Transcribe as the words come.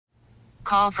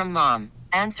call from mom.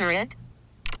 Answer it.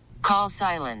 Call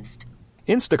silenced.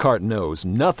 Instacart knows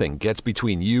nothing gets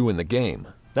between you and the game.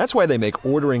 That's why they make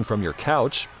ordering from your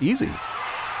couch easy.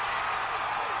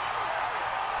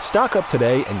 Stock up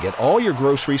today and get all your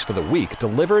groceries for the week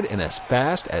delivered in as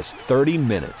fast as 30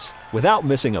 minutes without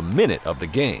missing a minute of the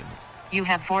game. You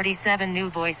have 47 new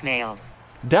voicemails.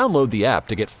 Download the app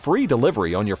to get free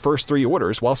delivery on your first 3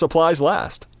 orders while supplies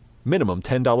last. Minimum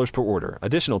 $10 per order.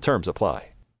 Additional terms apply.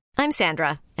 I'm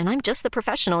Sandra, and I'm just the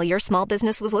professional your small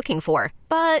business was looking for.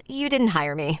 But you didn't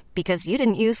hire me because you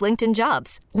didn't use LinkedIn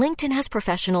Jobs. LinkedIn has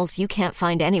professionals you can't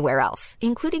find anywhere else,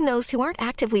 including those who aren't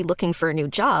actively looking for a new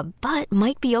job, but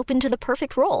might be open to the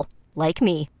perfect role, like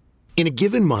me. In a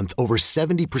given month, over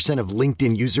 70% of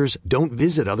LinkedIn users don't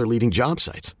visit other leading job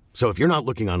sites. So if you're not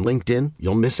looking on LinkedIn,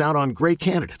 you'll miss out on great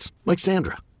candidates like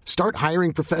Sandra. Start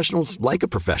hiring professionals like a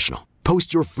professional.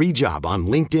 Post your free job on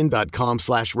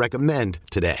linkedin.com/recommend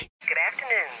today. Good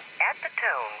afternoon. At the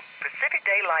tone, Pacific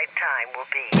Daylight Time will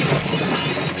be...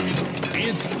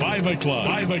 It's 5 o'clock.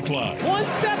 5 o'clock. One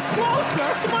step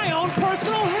closer to my own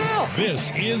personal hell.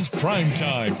 This is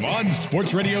Primetime on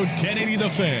Sports Radio 1080 The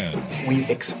Fan. We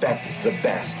expect the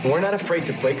best. We're not afraid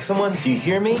to break someone. Do you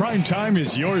hear me? Primetime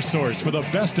is your source for the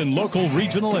best in local,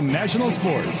 regional, and national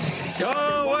sports.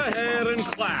 Go ahead and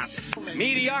clap.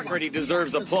 Mediocrity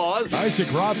deserves applause.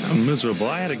 Isaac Robb. I'm miserable.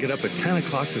 I had to get up at 10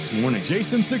 o'clock this morning.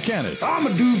 Jason Sakanet. I'm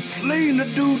a dude playing a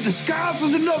dude disguised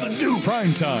as another dude.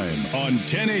 Primetime on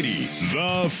 1080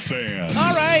 The Fan.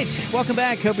 All right. Welcome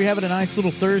back. Hope you're having a nice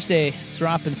little Thursday. It's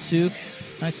Ropp and Souk.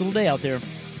 Nice little day out there.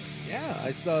 Yeah, I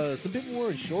saw some people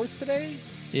wearing shorts today.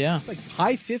 Yeah. It's like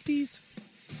high 50s.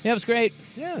 Yeah, it was great.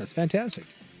 Yeah, it's fantastic.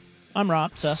 I'm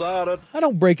Ropp, so. I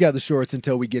don't break out the shorts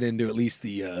until we get into at least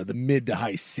the mid to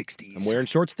high 60s. I'm wearing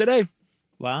shorts today.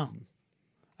 Wow.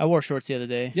 I wore shorts the other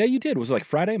day. Yeah, you did. Was it like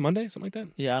Friday, Monday, something like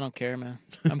that? Yeah, I don't care, man.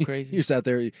 I'm crazy. You're just out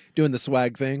there doing the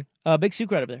swag thing. Big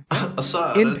Souk right over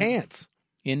there. In pants.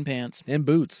 In pants. And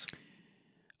boots.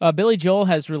 Billy Joel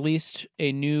has released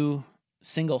a new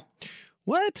single.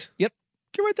 What? Yep.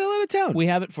 Get right the hell out of town. We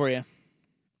have it for you.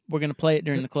 We're going to play it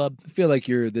during the club. I feel like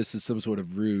this is some sort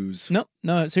of ruse.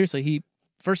 No, seriously.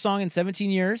 First song in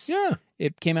 17 years. Yeah.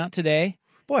 It came out today.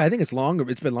 Boy, I think it's longer.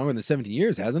 It's been longer than 17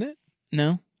 years, hasn't it?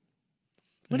 No.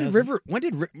 Yeah,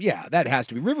 that has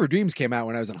to be. River Dreams came out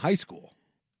when I was in high school.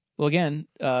 Well, again,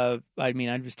 I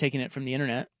was taking it from the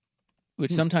internet,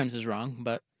 which sometimes is wrong,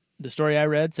 but the story I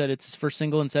read said it's his first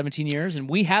single in 17 years, and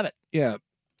we have it. Yeah.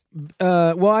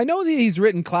 Well, I know that he's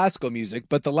written classical music,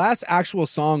 but the last actual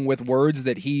song with words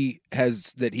that he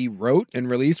wrote and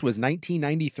released was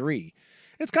 1993.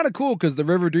 It's kind of cool because the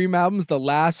River Dream album's the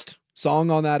last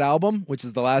song on that album, which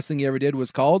is the last thing he ever did,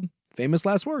 was called Famous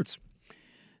Last Words.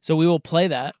 So we will play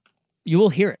that. You will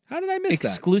hear it. How did I miss that?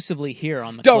 Exclusively here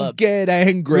on the Don't club. get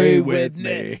angry with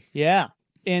me. Yeah.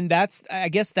 And I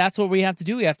guess that's what we have to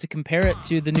do. We have to compare it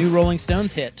to the new Rolling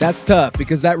Stones hit. That's tough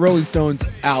because that Rolling Stones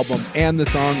album and the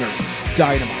song are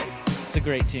dynamite. It's a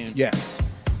great tune. Yes.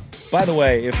 By the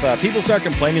way, if people start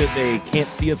complaining that they can't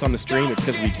see us on the stream, it's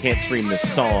because we can't stream this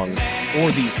song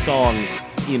or these songs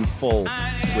in full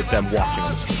with them watching on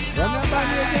the stream. Run that by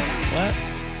me again. What?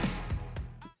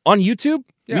 On YouTube?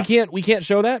 Yeah. We can't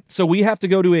show that. So we have to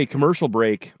go to a commercial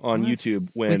break on YouTube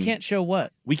when we can't show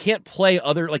what? We can't play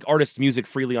other artists' music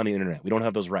freely on the internet. We don't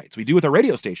have those rights. We do with our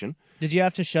radio station. Did you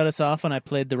have to shut us off when I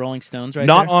played the Rolling Stones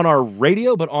Not on our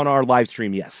radio, but on our live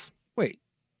stream, yes. Wait.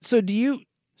 So do you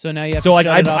So now you have to shut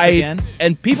it off again?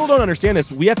 And people don't understand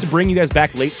this. We have to bring you guys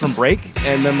back late from break,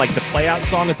 and then the play out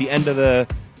song at the end of the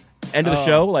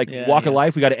show, Walk of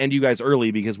Life, we got to end you guys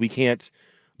early because we can't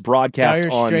broadcast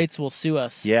Dire on Straits will sue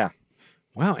us. Yeah.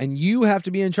 Wow, and you have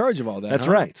to be in charge of all that. That's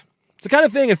huh? right. It's the kind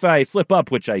of thing if I slip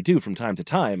up, which I do from time to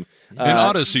time. An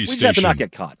Odyssey we station. just have to not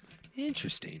get caught.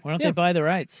 Interesting. Why don't they buy the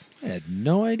rights? I had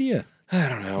no idea. I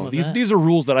don't know. These are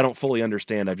rules that I don't fully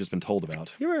understand. I've just been told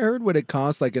about. You ever heard what it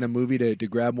costs, in a movie, to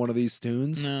grab one of these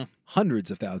tunes? No.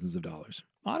 Hundreds of thousands of dollars.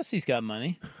 Odyssey's got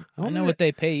money. I know what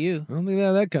they pay you. I don't think they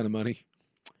have that kind of money.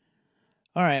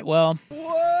 All right, well.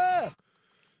 Whoa!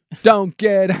 Don't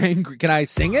get angry. Can I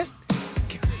sing it?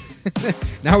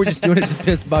 Now we're just doing it to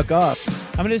piss Buck off.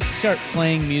 I'm going to start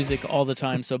playing music all the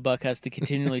time so Buck has to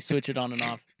continually switch it on and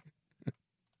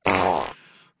off.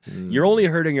 You're only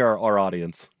hurting our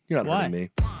audience. You're not Why? hurting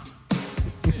me.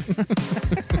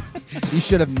 You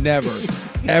should have never,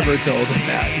 ever told him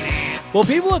that. Well,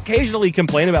 people occasionally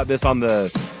complain about this on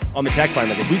the text line.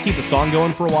 If we keep the song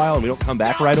going for a while and we don't come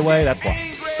back right away, that's why.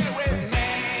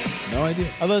 No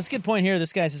idea. Although it's a good point here.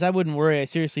 This guy says, I wouldn't worry. I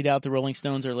seriously doubt the Rolling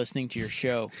Stones are listening to your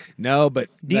show. No, but...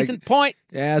 Decent point.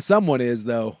 Yeah, someone is,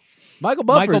 though. Michael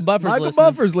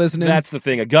Buffer's listening. That's the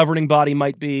thing. A governing body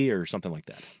might be, or something like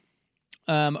that.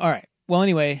 All right. Well,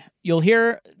 anyway, you'll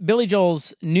hear Billy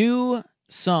Joel's new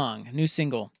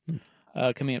single,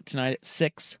 coming up tonight at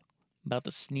 6. About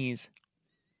to sneeze.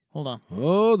 Hold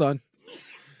on.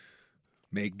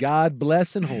 May God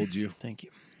bless and hold you. Thank you.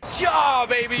 Yeah,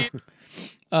 baby.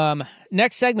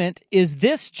 Next segment, is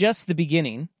this just the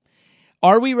beginning?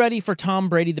 Are we ready for Tom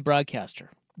Brady, the broadcaster?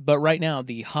 But right now,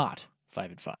 the hot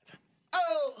 5 at 5.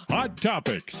 Hot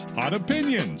topics, hot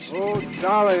opinions. Oh,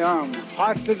 Charlie, I'm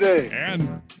hot today.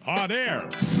 And hot air.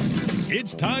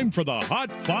 It's time for the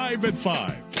Hot 5 at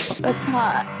 5. That's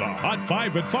hot. The Hot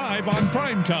 5 at 5 on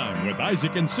Primetime with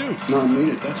Isaac and Sue. No, I mean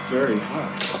it. That's very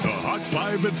hot. The Hot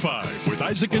 5 at 5 with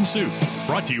Isaac and Sue.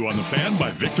 Brought to you on The Fan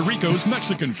by Victor Rico's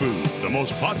Mexican Food, the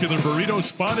most popular burrito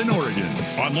spot in Oregon.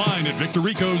 Online at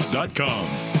victorricos.com.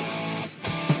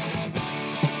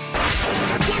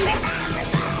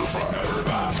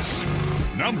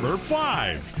 Number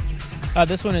 5.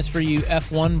 This one is for you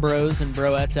F1 bros and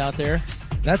broettes out there.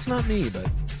 That's not me, but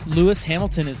Lewis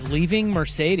Hamilton is leaving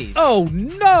Mercedes. Oh,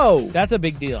 no! That's a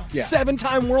big deal. Yeah.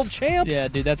 7-time world champ? Yeah,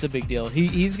 dude, that's a big deal.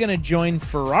 He's going to join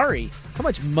Ferrari. How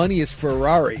much money is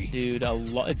Ferrari? Dude, a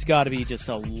lot. It's got to be just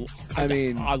a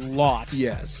lot.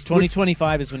 Yes.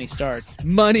 2025 is when he starts.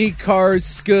 Money, cars,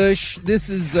 skush. This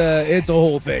is, it's a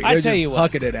whole thing. I They're tell just you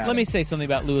what, hucking it out. let me say something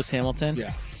about Lewis Hamilton.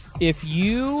 Yeah. If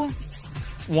you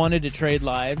wanted to trade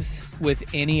lives with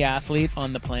any athlete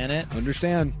on the planet,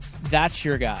 understand, that's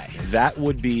your guy. That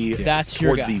would be that's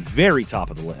your towards guy. the very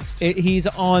top of the list. He's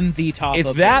on the top it's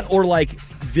of that the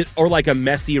list. or like a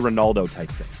Messi Ronaldo type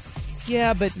thing.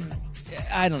 Yeah, but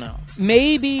I don't know.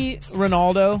 Maybe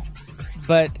Ronaldo,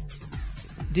 but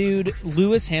dude,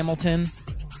 Lewis Hamilton.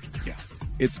 Yeah.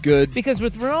 It's good. Because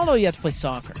with Ronaldo you have to play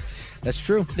soccer. That's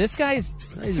true. This guy's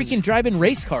freaking driving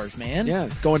race cars, man. Yeah,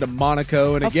 going to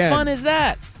Monaco and How again. How fun is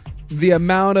that? The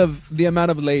amount of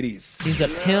ladies. He's a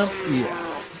pimp.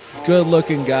 Yeah. Good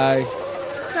looking guy.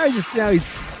 Now he's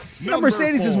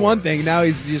Mercedes 4. is one thing. Now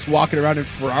he's just walking around in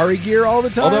Ferrari gear all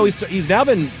the time. Although he's now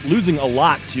been losing a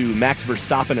lot to Max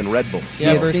Verstappen and Red Bull.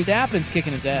 Yeah, Verstappen's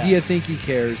kicking his ass. Do you think he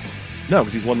cares? No,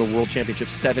 because he's won the world championship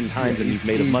 7 times and he's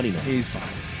made of money now. He's fine.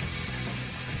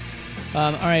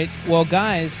 All right. Well,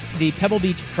 guys, the Pebble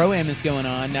Beach Pro-Am is going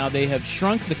on. Now, they have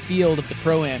shrunk the field of the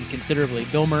Pro-Am considerably.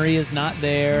 Bill Murray is not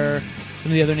there.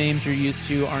 Some of the other names you're used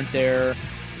to aren't there.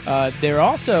 They've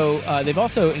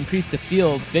also increased the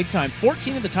field big time.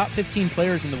 14 of the top 15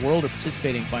 players in the world are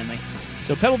participating finally.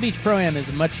 So Pebble Beach Pro-Am is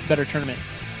a much better tournament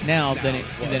now than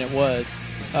it was.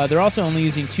 They're also only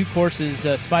using 2 courses,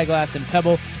 Spyglass and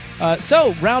Pebble.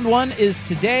 So round 1 is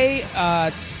today.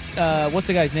 What's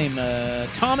the guy's name?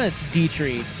 Thomas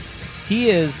Dietrich. He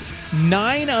is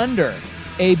 9 under.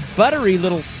 A buttery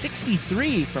little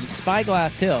 63 from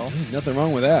Spyglass Hill. Nothing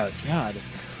wrong with that. God.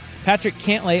 Patrick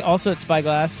Cantlay, also at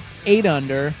Spyglass, 8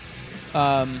 under.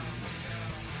 The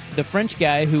French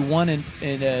guy who won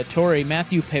in Torrey,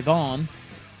 Matthew Pavon,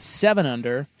 7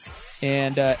 under.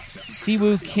 And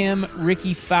Siwoo Kim,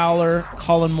 Ricky Fowler,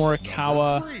 Colin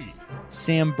Morikawa,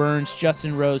 Sam Burns,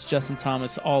 Justin Rose, Justin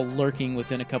Thomas, all lurking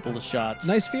within a couple of shots.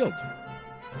 Nice field.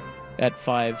 At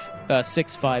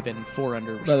 6, 5, and 4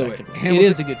 under, respectively. By the way, it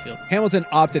is a good field. Hamilton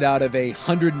opted out of a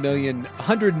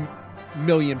 $100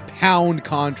 million pound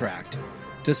contract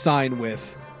to sign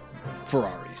with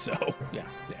Ferrari. So yeah,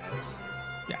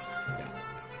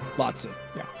 lots of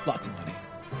money.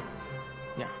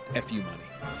 Yeah, FU money.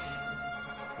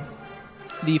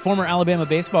 The former Alabama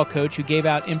baseball coach who gave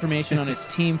out information on his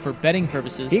team for betting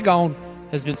purposes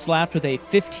has been slapped with a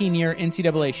 15-year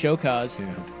NCAA show cause.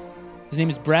 Yeah. His name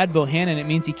is Brad Bohannon. It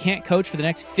means he can't coach for the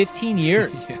next 15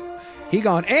 years. Yeah. He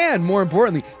gone, and more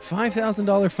importantly,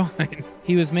 $5,000 fine.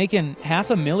 He was making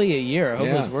 $500,000 a year. I hope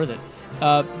it was worth it.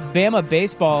 Bama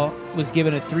baseball was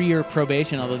given a 3-year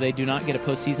probation, although they do not get a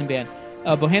postseason ban.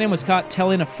 Bohannon was caught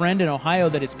telling a friend in Ohio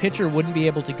that his pitcher wouldn't be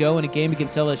able to go in a game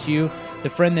against LSU. The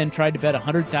friend then tried to bet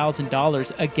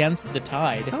 $100,000 against the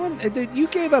Tide. You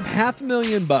gave up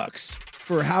 $500,000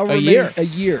 for however a year. A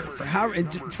year for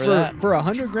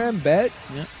 $100,000 bet.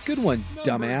 Yeah. Good one,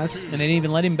 dumbass. And they didn't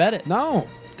even let him bet it. No.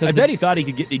 I bet he thought he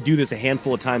could do this a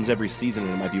handful of times every season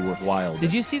and it might be worthwhile.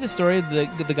 Did you see the story of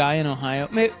the guy in Ohio?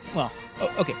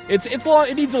 Okay. It's long.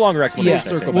 It needs a longer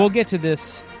explanation. Yeah, we'll get to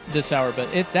this hour, but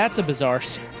that's a bizarre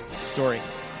story.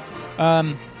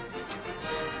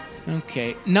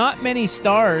 Okay. Not many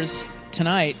stars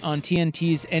tonight on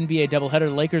TNT's NBA doubleheader. The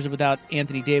Lakers are without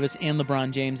Anthony Davis and LeBron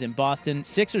James in Boston.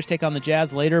 Sixers take on the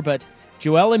Jazz later, but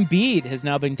Joel Embiid has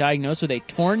now been diagnosed with a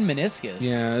torn meniscus.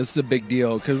 Yeah, this is a big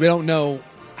deal because we don't know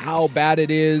how bad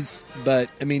it is,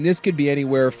 but I mean, this could be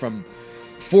anywhere from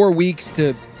 4 weeks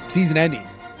to season ending.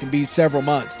 It can be several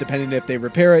months, depending if they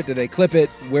repair it, do they clip it,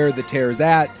 where the tear is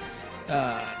at.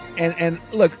 And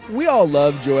look, we all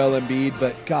love Joel Embiid,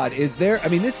 but God,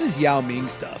 this is Yao Ming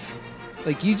stuff.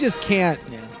 Like, you just can't.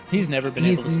 Yeah. He's never been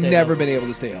able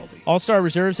to stay healthy. All-Star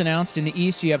reserves announced. In the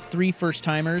East, you have 3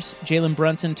 first-timers, Jalen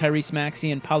Brunson, Tyrese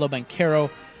Maxey, and Paolo Banchero.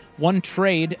 1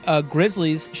 trade,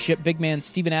 Grizzlies ship big man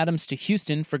Steven Adams to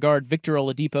Houston for guard Victor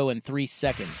Oladipo in 3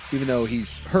 seconds. Even though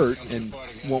he's hurt and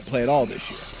won't play at all this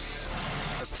year.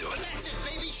 Let's do it. That's it,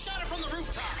 baby. Shot it from the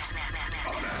rooftops.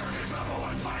 America's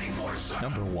 #1 fighting force.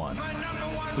 Number 1.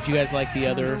 Would you guys like the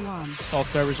other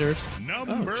All-Star reserves?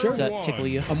 Sure. Does that tickle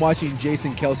you? I'm watching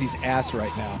Jason Kelsey's ass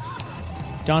right now.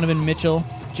 Donovan Mitchell,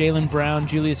 Jaylen Brown,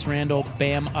 Julius Randle,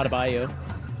 Bam Adebayo.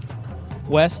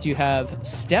 West, you have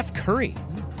Steph Curry,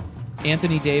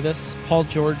 Anthony Davis, Paul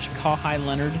George, Kawhi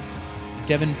Leonard,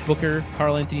 Devin Booker,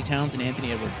 Karl Anthony Towns, and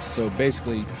Anthony Edwards. So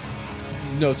basically,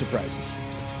 no surprises.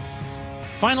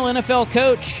 Final NFL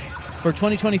coach for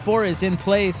 2024 is in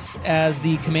place as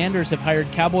the Commanders have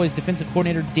hired Cowboys defensive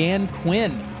coordinator Dan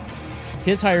Quinn.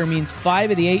 His hire means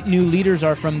 5 of the 8 new leaders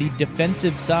are from the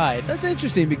defensive side. That's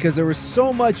interesting because there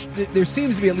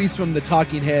seems to be, at least from the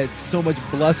talking heads, so much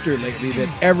bluster lately that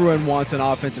everyone wants an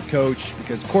offensive coach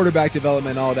because quarterback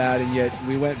development and all that, and yet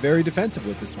we went very defensive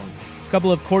with this one. A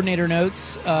couple of coordinator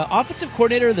notes. Offensive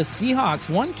coordinator of the Seahawks,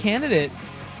 one candidate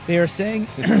they are saying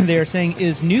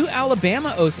is new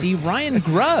Alabama OC Ryan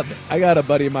Grubb. I got a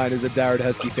buddy of mine who's a diehard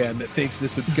Husky fan that thinks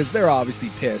this would, because they're obviously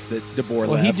pissed that DeBoer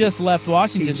left. Well, he just left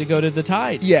Washington to go to the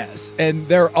Tide. Yes, and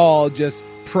they're all just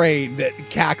praying,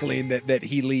 cackling that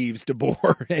he leaves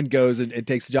DeBoer and goes and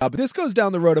takes the job. But this goes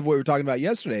down the road of what we were talking about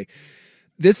yesterday.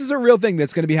 This is a real thing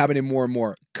that's going to be happening more and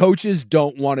more. Coaches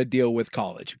don't want to deal with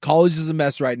college. College is a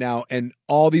mess right now, and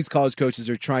all these college coaches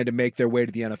are trying to make their way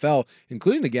to the NFL,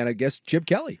 including, again, I guess, Chip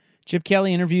Kelly. Chip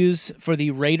Kelly interviews for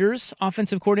the Raiders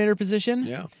offensive coordinator position.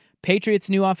 Yeah. Patriots'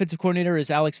 new offensive coordinator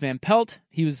is Alex Van Pelt.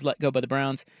 He was let go by the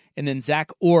Browns. And then Zach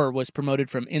Orr was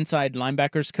promoted from inside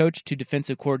linebackers coach to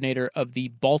defensive coordinator of the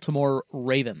Baltimore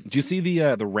Ravens. Do you see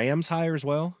the Rams hire as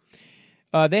well?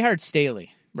 They hired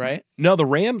Staley, right? No, the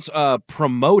Rams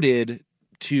promoted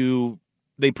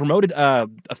a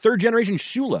third-generation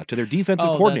Shula to their defensive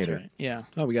coordinator. That's right. Yeah.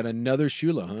 Oh, we got another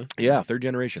Shula, huh? Yeah, third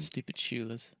generation. Stupid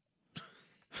Shulas.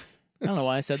 I don't know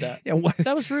why I said that. Yeah,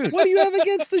 that was rude. What do you have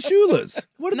against the Shulas?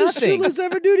 What did Nothing. the Shulas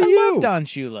ever do to I you? love Don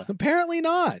Shula. Apparently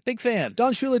not. Big fan.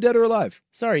 Don Shula, dead or alive?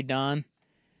 Sorry, Don.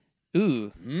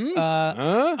 Ooh. I'm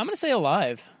going to say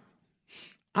alive.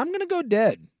 I'm going to go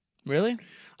dead. Really?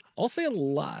 I'll say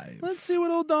alive. Let's see what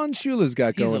old Don Shula's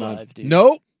got He's going alive, on.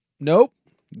 dude. Nope.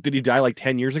 Did he die like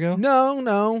 10 years ago?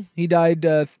 No. He died,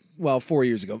 4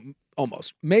 years ago.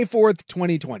 Almost. May 4th,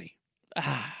 2020.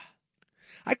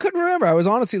 I couldn't remember. I was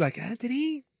honestly like, did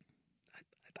he?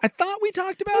 I thought we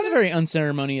talked about it. That was a very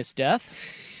unceremonious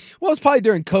death. Well, it's probably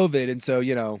during COVID, and so,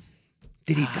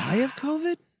 did he die of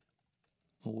COVID?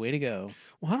 Way to go.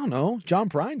 Well, I don't know. John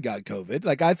Prine got COVID.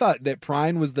 Like, I thought that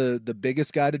Prine was the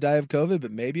biggest guy to die of COVID, but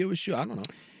maybe it was I don't know.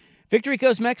 Victor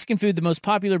Rico's Mexican food, the most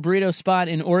popular burrito spot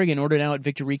in Oregon. Order now at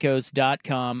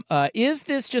victorricos.com. Is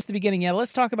this just the beginning? Yeah,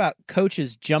 let's talk about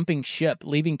coaches jumping ship,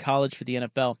 leaving college for the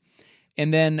NFL.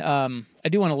 And then I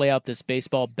do want to lay out this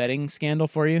baseball betting scandal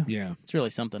for you. Yeah. It's really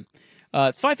something.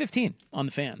 It's 5:15 on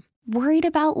The Fan. Worried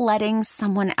about letting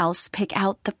someone else pick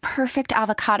out the perfect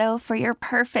avocado for your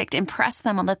perfect impress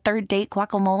them on the third date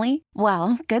guacamole?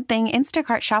 Well, good thing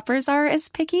Instacart shoppers are as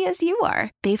picky as you are.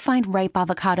 They find ripe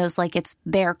avocados like it's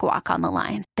their guac on the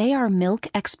line. They are milk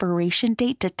expiration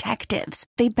date detectives.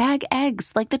 They bag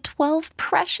eggs like the 12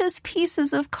 precious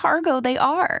pieces of cargo they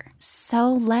are.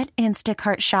 So let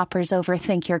Instacart shoppers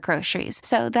overthink your groceries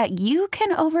so that you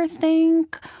can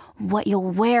overthink what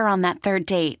you'll wear on that third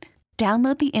date.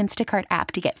 Download the Instacart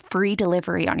app to get free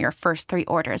delivery on your first 3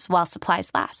 orders while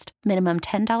supplies last. Minimum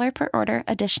 $10 per order.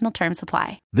 Additional terms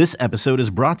apply. This episode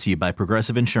is brought to you by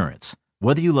Progressive Insurance.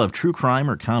 Whether you love true crime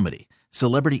or comedy,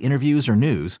 celebrity interviews or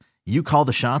news, you call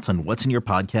the shots on what's in your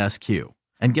podcast queue.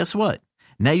 And guess what?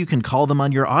 Now you can call them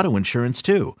on your auto insurance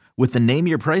too with the Name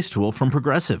Your Price tool from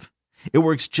Progressive. It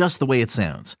works just the way it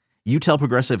sounds. You tell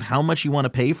Progressive how much you want to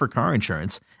pay for car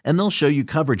insurance, and they'll show you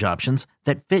coverage options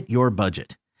that fit your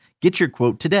budget. Get your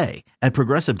quote today at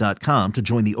Progressive.com to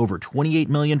join the over 28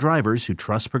 million drivers who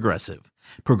trust Progressive.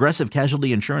 Progressive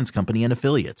Casualty Insurance Company and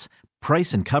Affiliates.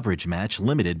 Price and coverage match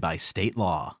limited by state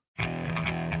law.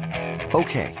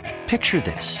 Okay, picture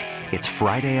this. It's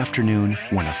Friday afternoon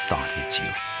when a thought hits you.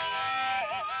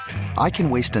 I can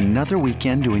waste another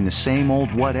weekend doing the same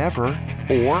old whatever,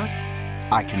 or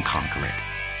I can conquer it.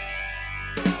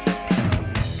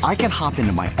 I can hop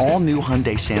into my all-new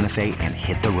Hyundai Santa Fe and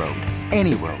hit the road.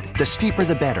 Any road. The steeper,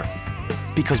 the better.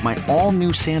 Because my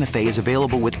all-new Santa Fe is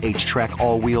available with H-Track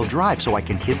all-wheel drive, so I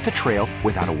can hit the trail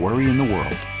without a worry in the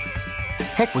world.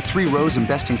 Heck, with 3 rows and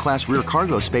best-in-class rear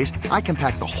cargo space, I can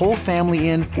pack the whole family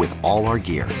in with all our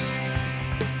gear.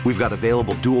 We've got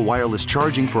available dual wireless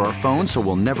charging for our phones, so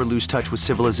we'll never lose touch with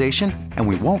civilization, and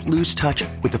we won't lose touch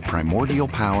with the primordial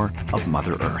power of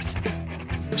Mother Earth.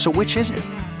 So which is it?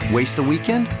 Waste the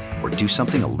weekend or do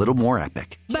something a little more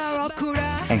epic?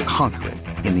 And conquer it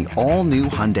in the all-new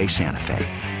Hyundai Santa Fe.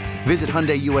 Visit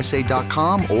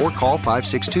HyundaiUSA.com or call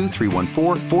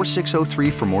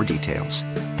 562-314-4603 for more details.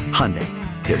 Hyundai,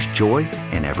 there's joy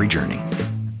in every journey.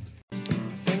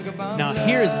 Now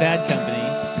here is Bad Company.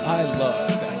 I love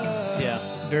Bad Company.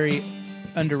 Yeah, very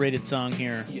underrated song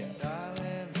here. Yes.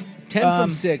 10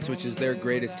 from 6, which is their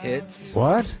greatest hits.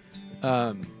 What?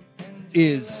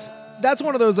 That's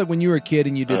one of those, like when you were a kid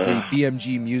and you did the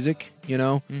BMG music, you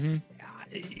know?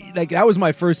 Mm-hmm. Like that was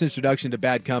my first introduction to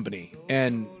Bad Company,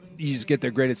 and you just get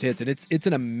their greatest hits, and it's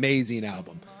an amazing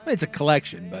album. I mean, it's a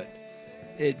collection, but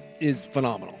it is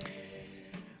phenomenal.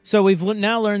 So we've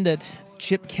now learned that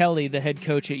Chip Kelly, the head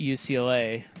coach at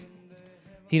UCLA,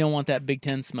 he don't want that Big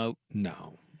Ten smoke.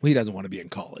 No, he doesn't want to be in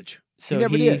college. So he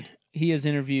never did. He is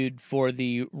interviewed for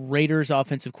the Raiders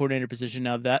offensive coordinator position.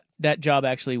 Now that job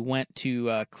actually went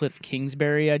to Cliff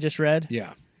Kingsbury, I just read.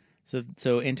 Yeah.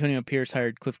 So Antonio Pierce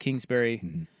hired Cliff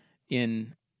Kingsbury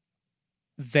in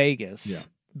Vegas. Yeah.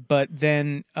 But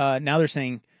then now they're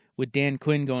saying with Dan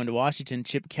Quinn going to Washington,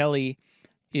 Chip Kelly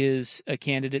is a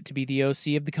candidate to be the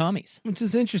OC of the Commies. Which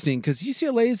is interesting because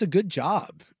UCLA is a good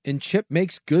job and Chip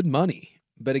makes good money.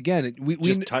 But again, we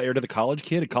just tired of the college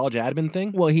kid, a college admin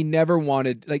thing? Well, he never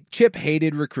wanted, like, Chip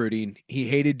hated recruiting. He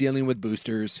hated dealing with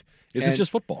boosters. This is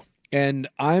just football. And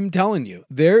I'm telling you,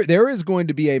 there is going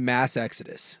to be a mass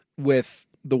exodus with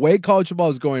the way college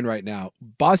football is going right now.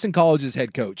 Boston College's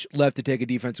head coach left to take a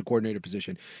defensive coordinator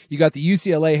position. You got the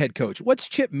UCLA head coach. What's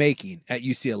Chip making at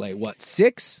UCLA? What,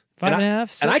 6? 5.5,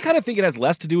 6? And I kind of think it has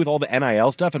less to do with all the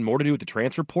NIL stuff and more to do with the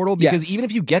transfer portal because even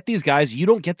if you get these guys, you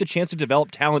don't get the chance to develop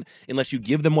talent unless you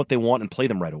give them what they want and play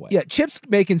them right away. Yeah, Chip's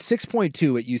making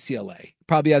 6.2 at UCLA.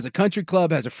 Probably has a country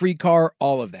club, has a free car,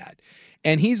 all of that.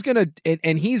 And he's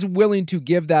he's willing to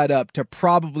give that up to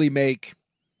probably make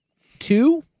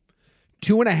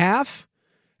 2.5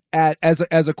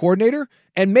 as a coordinator,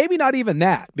 and maybe not even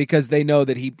that because they know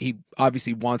that he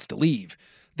obviously wants to leave.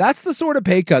 That's the sort of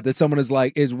pay cut that someone is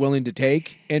willing to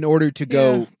take in order to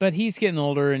go. Yeah, but he's getting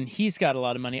older and he's got a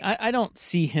lot of money. I don't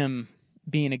see him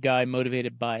being a guy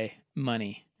motivated by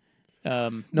money.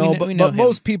 But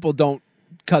most people don't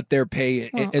cut their pay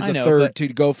as a third to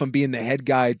go from being the head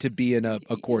guy to being a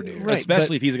coordinator. Right,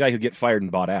 especially if he's a guy who get fired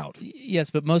and bought out.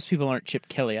 Yes, but most people aren't Chip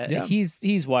Kelly. Yeah.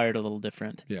 He's wired a little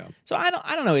different. Yeah. So I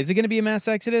don't know. Is it going to be a mass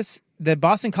exodus? The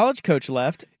Boston College coach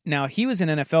left. Now he was an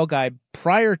NFL guy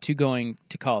prior to going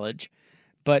to college,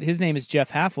 but his name is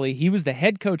Jeff Hafley. He was the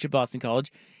head coach at Boston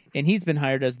College, and he's been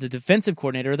hired as the defensive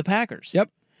coordinator of the Packers. Yep.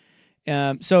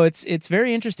 So it's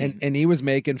very interesting. And he was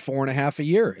making $4.5 a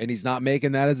year, and he's not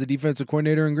making that as the defensive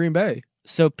coordinator in Green Bay.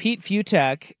 So Pete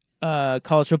Futak,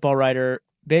 college football writer,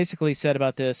 basically said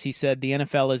about this, he said the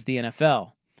NFL is the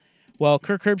NFL. Well,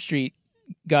 Kirk Herbstreit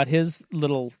got his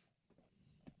little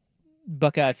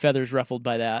Buckeye feathers ruffled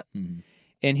by that. Mm-hmm.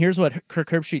 And here's what Kirk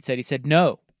Herbstreit said. He said,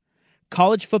 no,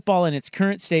 college football in its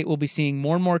current state will be seeing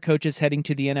more and more coaches heading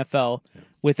to the NFL. Yeah.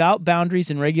 Without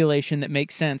boundaries and regulation that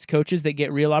make sense, coaches that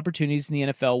get real opportunities in the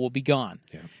NFL will be gone.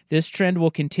 Yeah. This trend will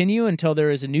continue until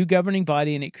there is a new governing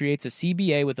body and it creates a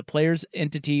CBA with a players'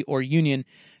 entity or union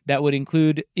that would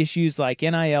include issues like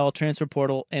NIL, transfer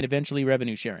portal, and eventually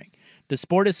revenue sharing. The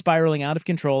sport is spiraling out of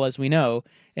control, as we know,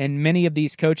 and many of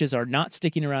these coaches are not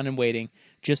sticking around and waiting,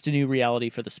 just a new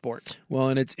reality for the sport. Well,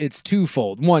 and it's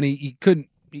twofold. One, he couldn't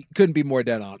be more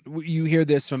dead on. You hear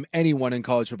this from anyone in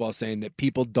college football saying that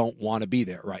people don't want to be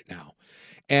there right now.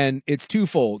 And it's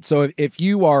twofold. So if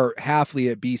you are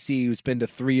Hafley at BC who's been to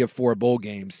 3 of 4 bowl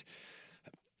games,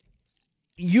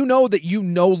 you know that you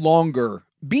no longer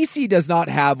 – BC does not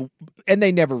have – and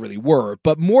they never really were,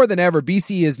 but more than ever,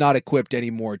 BC is not equipped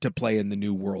anymore to play in the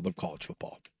new world of college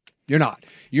football. You're not.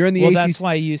 You're in the ACC. That's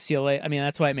why UCLA – I mean,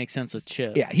 that's why it makes sense with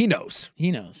Chip. Yeah, he knows.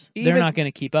 They're not going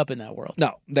to keep up in that world.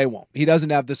 No, they won't. He doesn't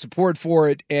have the support for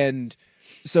it, and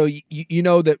so you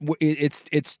know that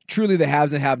it's truly the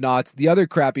haves and have-nots. The other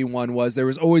crappy one was there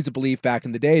was always a belief back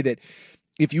in the day that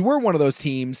if you were one of those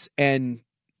teams and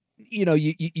 – you know,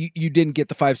 you didn't get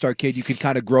the 5-star kid, you could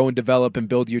kind of grow and develop and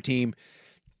build your team.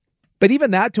 But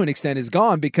even that to an extent is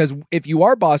gone because if you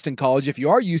are Boston College, if you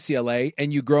are UCLA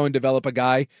and you grow and develop a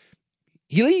guy,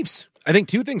 he leaves. I think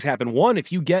two things happen. One,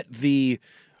 if you get the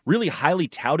really highly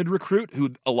touted recruit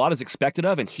who a lot is expected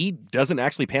of, and he doesn't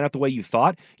actually pan out the way you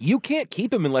thought, you can't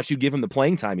keep him unless you give him the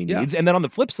playing time he needs. And then on the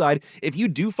flip side, if you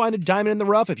do find a diamond in the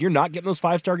rough, if you're not getting those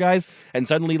 5-star guys, and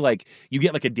suddenly like you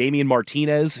get like a Damian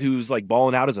Martinez who's like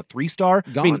balling out as a 3-star,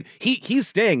 I mean, he's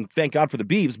staying, thank God for the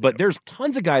Beavs, but there's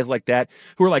tons of guys like that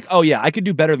who are like, oh yeah, I could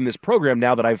do better than this program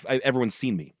now that everyone's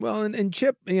seen me. Well, and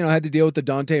Chip, had to deal with the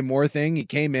Dante Moore thing. He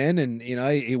came in and,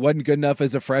 he wasn't good enough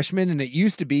as a freshman, and it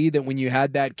used to be that when you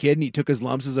had that kid and he took his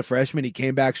lumps as a freshman, he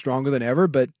came back stronger than ever.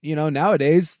 But,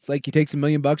 nowadays it's like he takes $1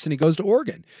 million and he goes to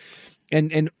Oregon.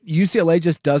 And UCLA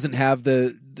just doesn't have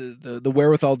the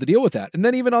wherewithal to deal with that. And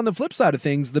then even on the flip side of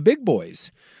things, the big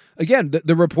boys. Again,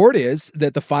 the report is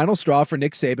that the final straw for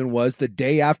Nick Saban was the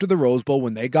day after the Rose Bowl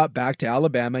when they got back to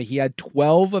Alabama. He had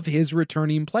 12 of his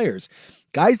returning players,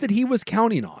 guys that he was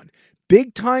counting on,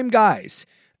 big-time guys,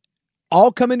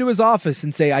 all come into his office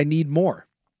and say, I need more.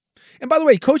 And by the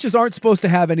way, coaches aren't supposed to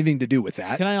have anything to do with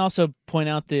that. Can I also point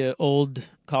out the old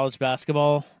college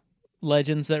basketball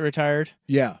legends that retired?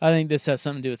 Yeah. I think this has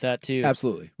something to do with that too.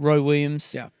 Absolutely. Roy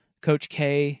Williams, yeah. Coach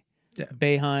K,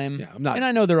 Boeheim. Yeah, and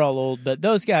I know they're all old, but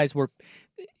those guys were,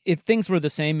 if things were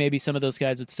the same, maybe some of those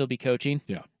guys would still be coaching.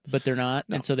 Yeah. But they're not,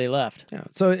 and so they left. Yeah.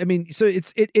 So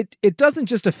it doesn't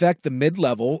just affect the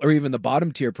mid-level or even the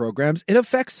bottom tier programs. It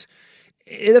affects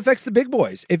the big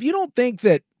boys. If you don't think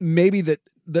that maybe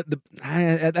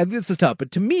I think this is tough,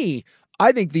 but to me,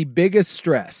 I think the biggest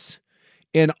stress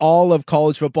in all of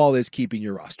college football is keeping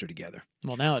your roster together.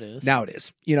 Well, now it is. Now it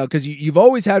is. Because you've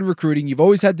always had recruiting. You've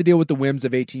always had to deal with the whims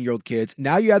of 18-year-old kids.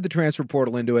 Now you add the transfer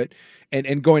portal into it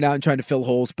and going out and trying to fill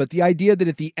holes. But the idea that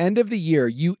at the end of the year,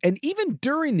 and even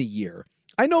during the year,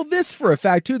 I know this for a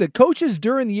fact too, that coaches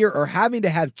during the year are having to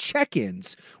have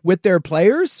check-ins with their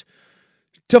players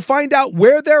to find out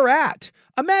where they're at.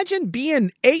 Imagine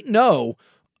being 8-0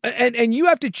 and you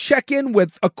have to check in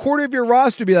with a quarter of your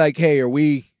roster to be like, hey, are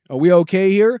we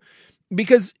okay here?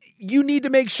 Because you need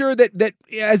to make sure that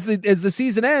as the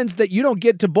season ends, that you don't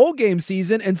get to bowl game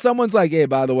season and someone's like, hey,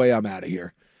 by the way, I'm out of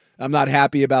here. I'm not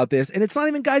happy about this. And it's not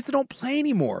even guys that don't play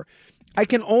anymore. I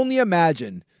can only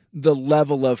imagine the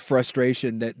level of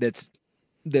frustration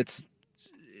that's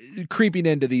creeping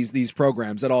into these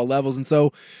programs at all levels. And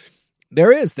so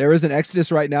there is an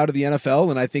exodus right now to the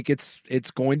NFL, and I think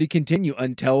it's going to continue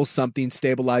until something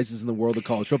stabilizes in the world of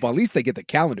college football. At least they get the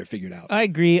calendar figured out. I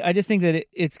agree. I just think that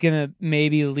it's going to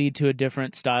maybe lead to a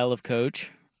different style of coach.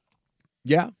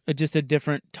 Yeah. Just a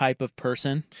different type of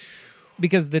person.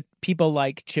 Because the people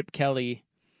like Chip Kelly,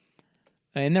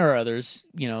 and there are others,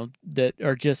 that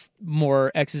are just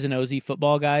more X's and O's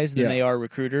football guys than they are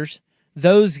recruiters.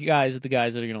 Those guys are the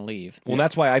guys that are going to leave. Well,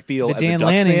 that's why I feel the as Dan a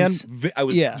Ducks Lannings,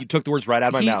 fan, you took the words right out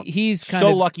of my mouth. He's kind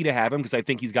so of lucky to have him because I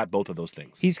think he's got both of those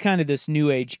things. He's kind of this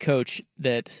new age coach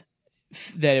that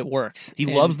it works. He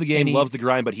loves the game, loves the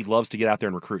grind, but he loves to get out there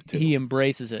and recruit too. He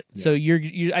embraces it. Yeah. So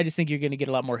I just think you're going to get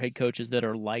a lot more head coaches that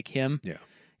are like him. Yeah.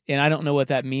 And I don't know what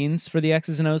that means for the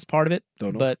X's and O's part of it.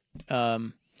 Don't know. But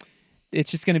it's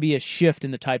just going to be a shift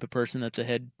in the type of person that's a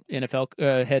head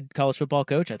college football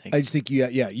coach, I think. I just think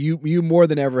you more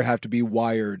than ever have to be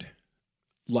wired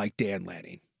like Dan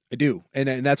Lanning. I do.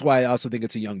 And that's why I also think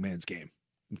it's a young man's game.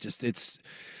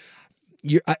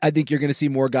 I think you're going to see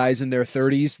more guys in their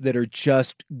 30s that are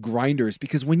just grinders,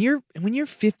 because when you're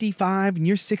 55 and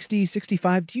you're 60,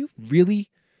 65, do you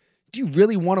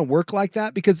really want to work like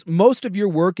that? Because most of your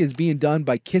work is being done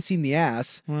by kissing the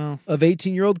ass of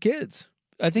 18-year-old kids.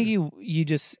 I think you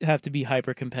just have to be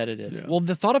hyper competitive. Yeah. Well,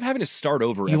 the thought of having to start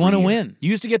over, you want to year. win. You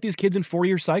used to get these kids in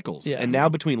 4-year cycles, yeah. And now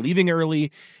between leaving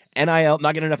early, NIL,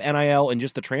 not getting enough NIL, and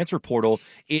just the transfer portal,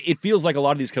 it feels like a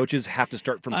lot of these coaches have to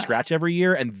start from scratch every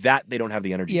year, and that they don't have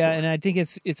the energy. Yeah, for. And I think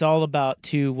it's all about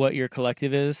what your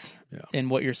collective is, and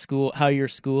what how your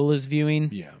school is viewing.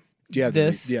 Yeah. Do you have the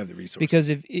resources? Because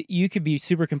if you could be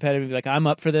super competitive, like I'm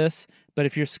up for this, but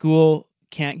if your school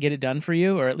can't get it done for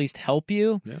you or at least help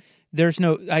you. Yeah. There's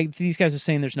these guys are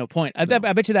saying there's no point. I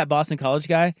bet you that Boston College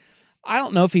guy, I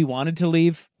don't know if he wanted to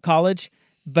leave college,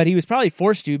 but he was probably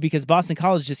forced to because Boston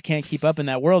College just can't keep up in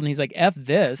that world. And he's like, F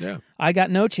this. Yeah. I got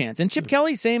no chance. And Chip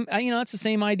Kelly, same, it's the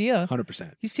same idea.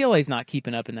 100%. UCLA's not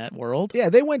keeping up in that world. Yeah,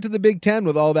 they went to the Big Ten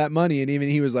with all that money, and even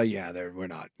he was like, yeah, we're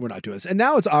not doing this. And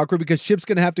now it's awkward because Chip's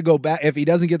going to have to go back. If he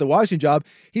doesn't get the Washington job,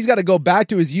 he's got to go back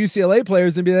to his UCLA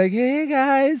players and be like, hey,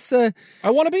 guys. I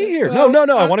want to be here. No,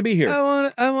 I want to be here.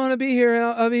 I want to be here, and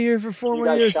I'll be here for 4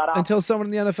 more years until someone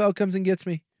in the NFL comes and gets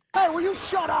me. Hey, will you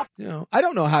shut up? I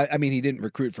don't know how. I mean, he didn't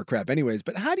recruit for crap anyways,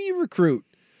 but how do you recruit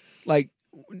like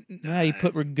You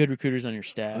put good recruiters on your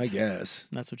staff. I guess.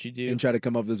 That's what you do. And try to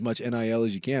come up with as much NIL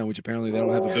as you can, which apparently they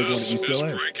don't have a big one at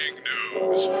UCLA.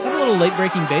 I have a little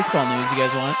late-breaking baseball news you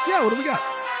guys want. Yeah, what do we got?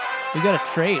 We got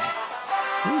a trade.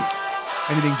 Ooh.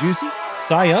 Anything juicy?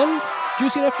 Cy Young?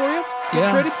 Juicy enough for you?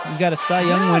 Traded? We've got a Cy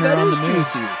Young winner that on is the move.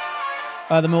 juicy.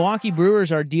 The Milwaukee Brewers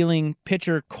are dealing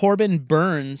pitcher Corbin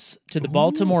Burns to the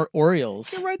Baltimore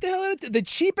Orioles. Get right the hell out of it. The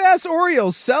cheap-ass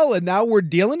Orioles sell, and now we're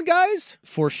dealing, guys?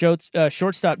 For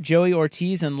shortstop Joey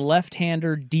Ortiz and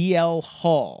left-hander DL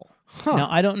Hall. Huh. Now,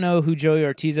 I don't know who Joey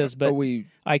Ortiz is, but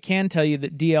I can tell you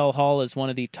that DL Hall is one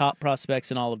of the top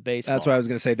prospects in all of baseball. That's what I was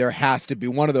going to say. There has to be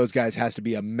one of those guys has to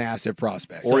be a massive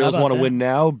prospect. Orioles want to win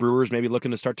now. Brewers maybe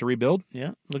looking to start to rebuild.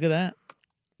 Yeah, look at that.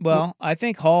 Well, I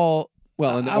think Hall.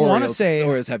 Well, and the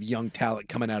Orioles have young talent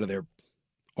coming out of their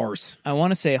arse. I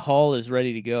want to say Hall is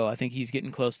ready to go. I think he's getting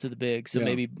close to the big, so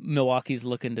maybe Milwaukee's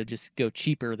looking to just go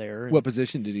cheaper there. What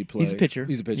position did he play? He's a pitcher.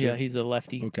 He's a pitcher. Yeah, he's a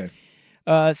lefty. Okay.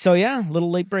 Little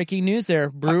late breaking news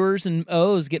there. Brewers and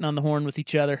O's getting on the horn with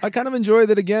each other. I kind of enjoy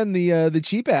that again. The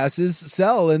cheap asses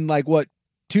sell, and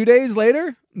 2 days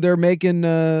later they're making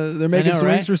swings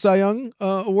right? for Cy Young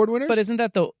award winners. But is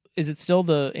it still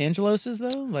the Angeloses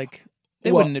though?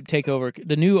 They wouldn't take over.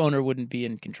 The new owner wouldn't be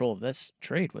in control of this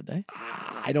trade, would they?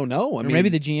 I don't know. Or maybe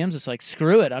the GM's just like,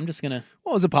 screw it. I'm just gonna.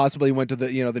 Well, is it possible he went to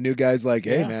the new guy's like,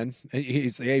 hey man,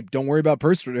 hey, don't worry about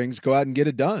purse strings. Go out and get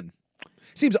it done.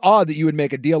 Seems odd that you would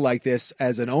make a deal like this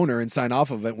as an owner and sign off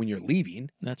of it when you're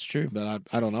leaving. That's true. But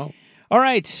I don't know. All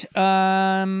right.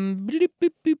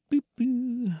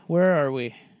 Where are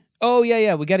we? Oh,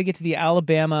 yeah. We got to get to the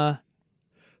Alabama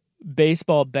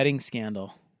baseball betting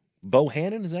scandal.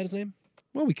 Bohannon, is that his name?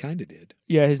 Well, we kind of did.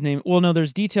 Yeah, his name. Well, no,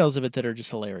 there's details of it that are just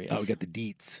hilarious. Oh, we got the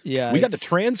deets. Yeah. We got the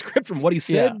transcript from what he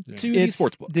said to the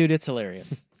sportsbook. Dude, it's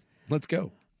hilarious. Let's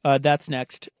go. That's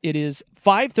next. It is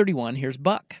 5:31. Here's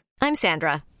Buck. I'm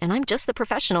Sandra, and I'm just the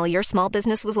professional your small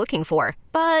business was looking for.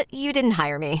 But you didn't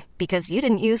hire me because you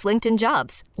didn't use LinkedIn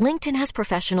Jobs. LinkedIn has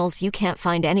professionals you can't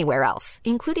find anywhere else,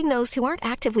 including those who aren't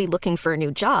actively looking for a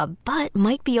new job, but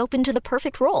might be open to the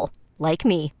perfect role, like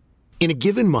me. In a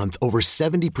given month, over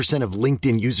 70% of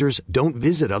LinkedIn users don't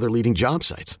visit other leading job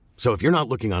sites. So if you're not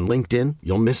looking on LinkedIn,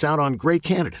 you'll miss out on great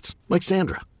candidates like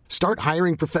Sandra. Start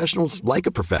hiring professionals like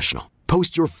a professional.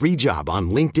 Post your free job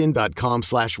on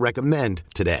linkedin.com/recommend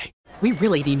today. We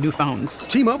really need new phones.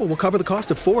 T-Mobile will cover the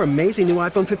cost of 4 amazing new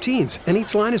iPhone 15s, and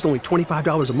each line is only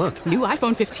 $25 a month. New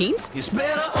iPhone 15s? It's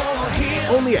better over here.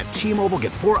 Only at T-Mobile,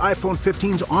 get 4 iPhone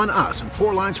 15s on us and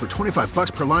 4 lines for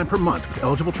 $25 per line per month with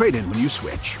eligible trade-in when you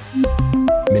switch.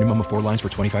 Minimum of 4 lines for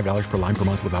 $25 per line per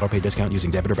month with autopay discount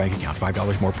using debit or bank account.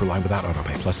 $5 more per line without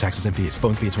autopay, plus taxes and fees.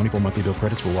 Phone fee at 24 monthly bill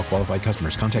credits for well-qualified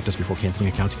customers. Contact us before canceling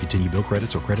account to continue bill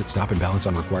credits or credit stop and balance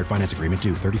on required finance agreement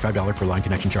due. $35 per line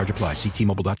connection charge applies. See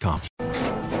T-Mobile.com.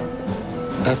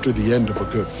 After the end of a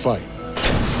good fight,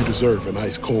 you deserve an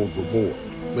ice-cold reward.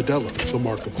 Modelo is the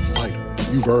mark of a fighter.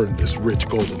 You've earned this rich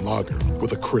golden lager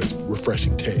with a crisp,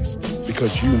 refreshing taste.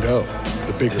 Because you know,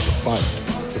 the bigger the fight,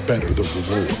 the better the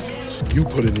reward. You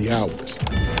put in the hours,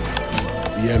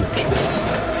 the energy,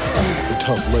 the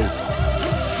tough labor.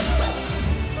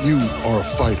 You are a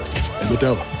fighter, and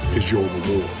Modelo is your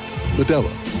reward.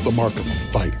 Modelo, the mark of a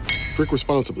fighter. Drink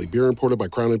responsibly. Beer imported by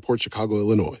Crown Imports, Chicago,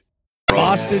 Illinois.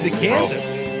 Boston to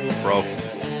Kansas. Bro.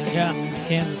 Yeah,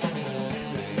 Kansas.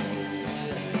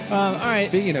 All right.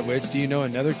 Speaking of which, do you know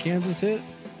another Kansas hit?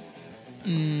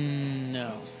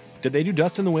 No. Did they do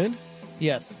Dust in the Wind?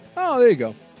 Yes. Oh, there you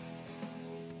go.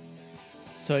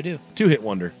 So I do. 2-hit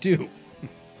wonder.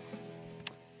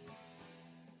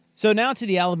 So now to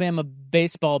the Alabama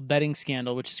baseball betting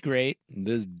scandal, which is great.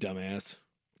 This dumbass.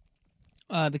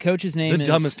 The coach's name is... The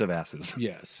dumbest of asses.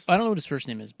 Yes. I don't know what his first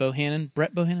name is. Bohannon?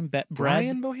 Brett Bohannon?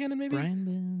 Brian Bohannon,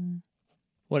 maybe?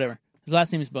 Whatever. His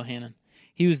last name is Bohannon.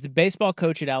 He was the baseball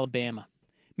coach at Alabama.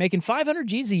 Making $500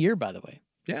 G's a year, by the way.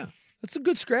 Yeah. That's a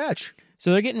good scratch.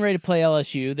 So they're getting ready to play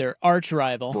LSU, their arch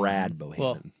rival. Brad Bohannon.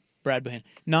 Well, Brad Bohannon.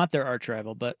 Not their arch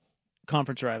rival, but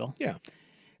conference rival. Yeah.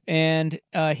 And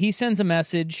he sends a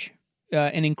message,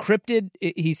 an encrypted,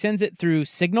 he sends it through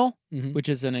Signal, which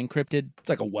is an encrypted. It's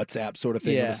like a WhatsApp sort of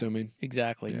thing, I'm assuming.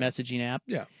 Exactly. Messaging app.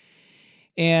 Yeah.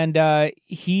 And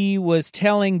he was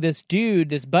telling this dude,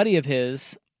 this buddy of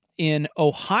his in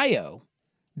Ohio,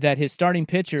 that his starting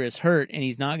pitcher is hurt and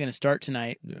he's not going to start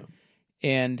tonight. Yeah.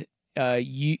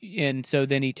 And so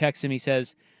then he texts him, he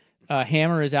says,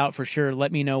 Hammer is out for sure.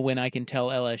 Let me know when I can tell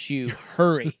LSU.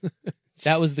 Hurry.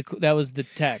 That was the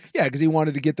text. Yeah, because he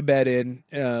wanted to get the bet in,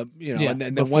 and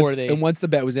then once the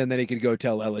bet was in, then he could go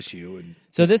tell LSU. And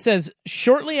so this says,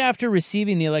 shortly after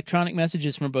receiving the electronic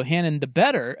messages from Bohannon, the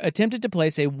bettor attempted to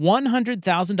place a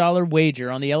 $100,000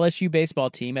 wager on the LSU baseball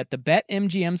team at the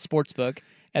BetMGM Sportsbook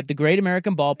at the Great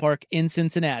American Ballpark in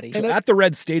Cincinnati. So at the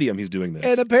Red Stadium, he's doing this.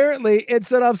 And apparently it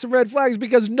set off some red flags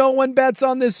because no one bets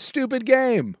on this stupid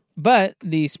game. But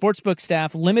the sportsbook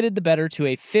staff limited the bettor to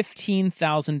a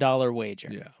 $15,000 wager.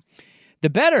 Yeah. The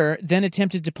bettor then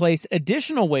attempted to place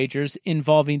additional wagers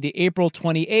involving the April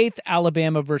 28th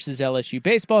Alabama versus LSU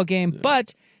baseball game,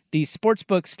 but the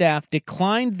sportsbook staff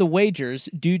declined the wagers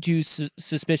due to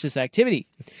suspicious activity.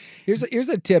 Here's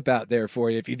a tip out there for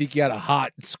you if you think you got a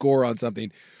hot score on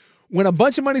something. When a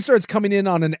bunch of money starts coming in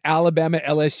on an Alabama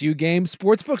LSU game,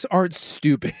 sportsbooks aren't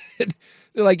stupid.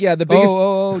 They're like, yeah, the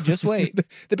biggest. Just wait.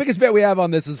 The biggest bet we have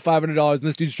on this is $500, and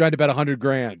this dude's trying to bet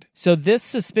 $100,000. So this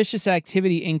suspicious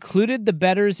activity included the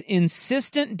bettor's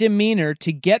insistent demeanor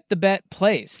to get the bet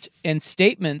placed, and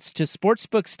statements to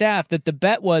sportsbook staff that the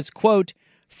bet was, quote,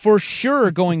 for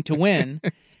sure going to win,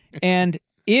 and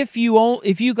if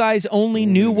you guys only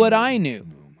knew what I knew,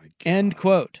 end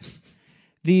quote.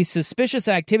 The suspicious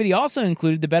activity also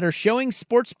included the bettor showing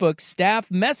sportsbook staff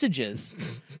messages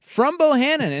from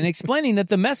Bohannon and explaining that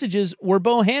the messages were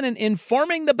Bohannon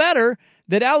informing the bettor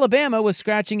that Alabama was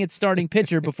scratching its starting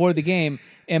pitcher before the game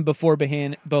and before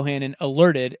Bohannon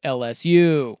alerted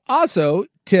LSU. Also,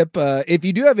 tip, if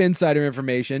you do have insider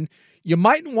information, you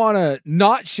might want to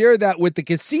not share that with the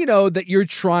casino that you're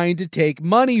trying to take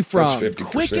money from.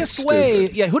 Quickest way,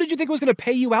 who did you think was going to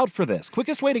pay you out for this?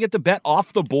 Quickest way to get the bet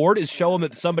off the board is show them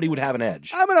that somebody would have an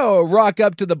edge. I'm going to rock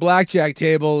up to the blackjack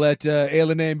table at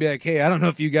Ayla and be like, hey, I don't know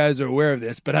if you guys are aware of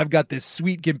this, but I've got this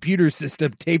sweet computer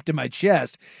system taped to my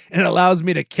chest, and it allows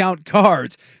me to count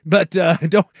cards. But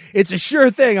it's a sure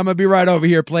thing. I'm going to be right over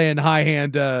here playing high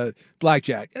hand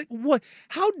blackjack. Like, what?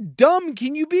 How dumb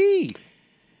can you be?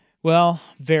 Well,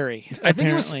 very. I think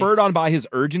it was spurred on by his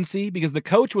urgency because the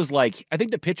coach was like, I think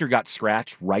the pitcher got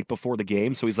scratched right before the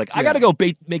game. So he's like, I got to go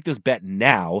make this bet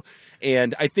now.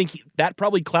 And I think that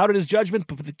probably clouded his judgment,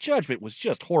 but the judgment was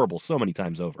just horrible so many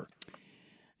times over.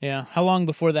 Yeah. How long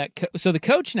before that? So the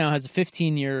coach now has a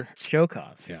 15-year show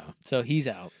cause. Yeah. So he's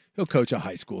out. He'll coach a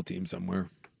high school team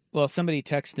somewhere. Well, somebody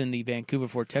texted in the Vancouver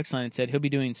Ford text line and said he'll be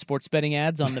doing sports betting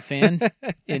ads on the Fan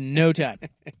in no time.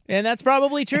 And that's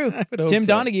probably true. Tim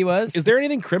Donaghy was. Is there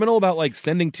anything criminal about like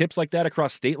sending tips like that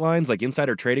across state lines, like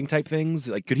insider trading type things?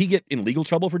 Like, could he get in legal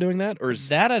trouble for doing that? Or is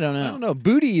that I don't know. I don't know.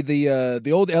 Booty,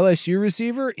 the old LSU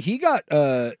receiver, he got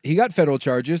federal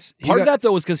charges. Part of that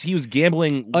though was because he was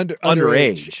gambling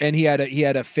underage, and he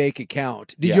had a fake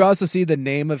account. Did you also see the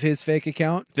name of his fake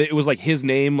account? It was like his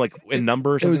name, like and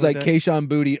number. Or something it was like that? Kayshawn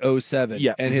Booty 07,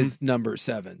 and his number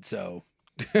 7. So.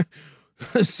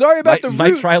 Sorry about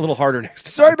might try a little harder next time.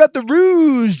 Sorry about the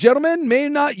ruse, gentlemen. May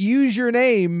not use your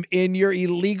name in your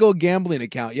illegal gambling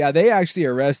account. Yeah, they actually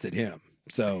arrested him.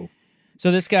 So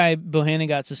this guy Bohannon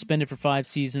got suspended for 5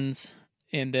 seasons,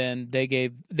 and then they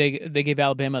gave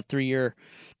Alabama a 3-year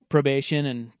probation,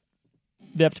 and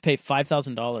they have to pay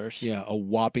 $5,000. Yeah, a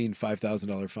whopping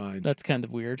 $5,000 fine. That's kind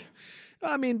of weird.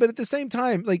 I mean, but at the same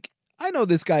time, like I know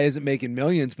this guy isn't making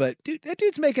millions, but dude, that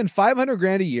dude's making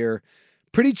 $500,000 a year.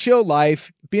 Pretty chill life,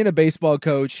 being a baseball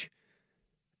coach.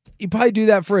 You probably do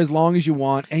that for as long as you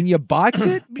want, and you botched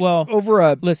it. Well,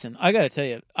 over listen, I got to tell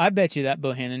you, I bet you that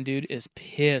Bohannon dude is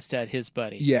pissed at his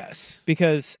buddy. Yes,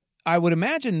 because I would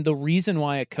imagine the reason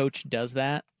why a coach does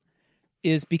that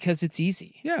is because it's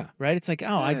easy. Yeah, right. It's like,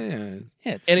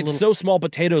 it's so small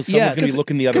potatoes. Someone's going to be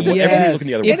looking the other way. Everybody's looking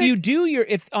the other way.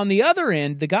 If on the other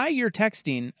end, the guy you're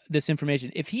texting this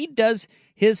information, if he does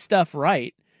his stuff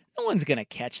right, no one's going to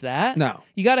catch that. No.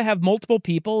 You got to have multiple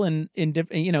people in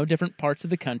different parts of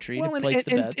the country to place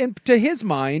the bets. And to his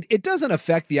mind, it doesn't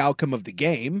affect the outcome of the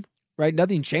game, right?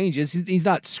 Nothing changes. He's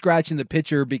not scratching the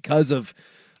pitcher because of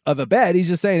a bet. He's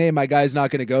just saying, hey, my guy's not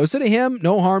going to go. So to him,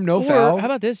 no harm, no foul. How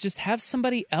about this? Just have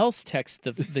somebody else text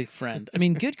the friend. I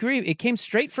mean, good grief. It came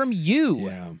straight from you.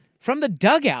 Yeah. From the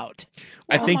dugout.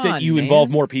 I think that you involve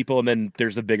more people, and then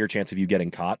there's a bigger chance of you getting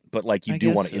caught. But like you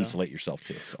do want to insulate yourself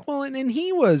too. So well, and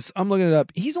he was. I'm looking it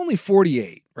up. He's only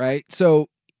 48, right? So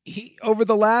he over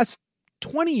the last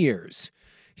 20 years,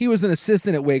 he was an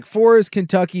assistant at Wake Forest,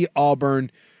 Kentucky, Auburn,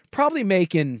 probably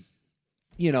making,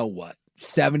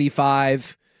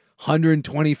 75,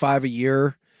 125 a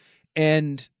year,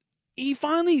 and he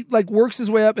finally works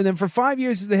his way up, and then for 5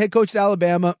 years he's the head coach at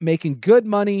Alabama, making good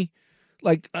money.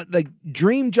 Like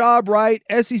dream job, right?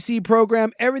 SEC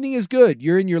program, everything is good.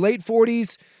 You're in your late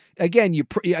 40s. again, you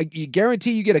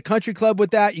guarantee you get a country club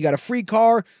with that. You got a free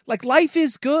car. Like, life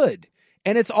is good,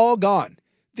 and it's all gone.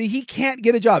 He can't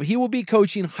get a job. He will be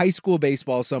coaching high school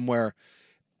baseball somewhere.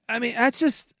 I mean,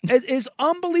 it's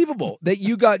unbelievable that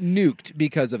you got nuked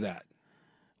because of that.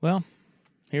 Well,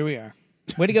 here we are.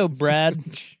 Way to go, Brad.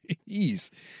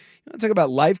 Jeez. You want to talk about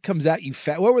life comes at you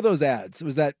fast? What were those ads?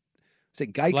 Was it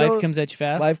Geico? Life comes at you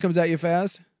fast? Life comes at you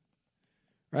fast?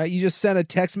 Right? You just sent a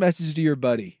text message to your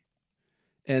buddy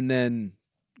and then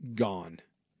gone.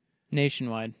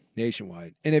 Nationwide.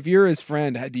 And if you're his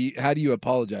friend, how do you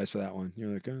apologize for that one? You're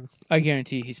like, oh. I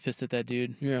guarantee he's pissed at that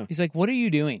dude. Yeah. He's like, what are you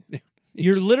doing?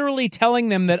 You're literally telling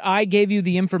them that I gave you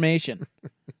the information.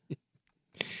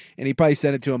 And he probably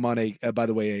sent it to him on an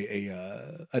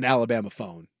Alabama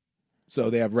phone. So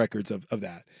they have records of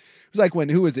that. It was like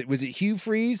who was it? Was it Hugh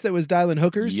Freeze that was dialing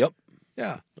hookers? Yep.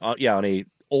 Yeah. On a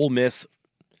Ole Miss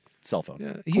cell phone.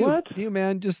 Yeah. Hugh,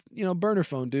 man, just, burner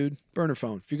phone, dude. Burner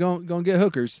phone. If you're going to get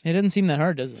hookers. It doesn't seem that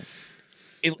hard, does it?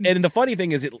 And the funny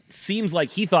thing is, it seems like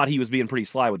he thought he was being pretty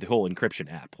sly with the whole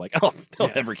encryption app. Like,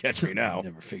 they'll never catch me now. I'll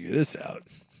never figure this out.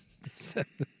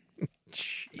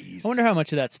 Jeez. I wonder how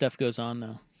much of that stuff goes on,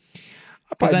 though.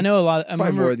 Because I know a lot. I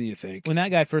remember more than you think. When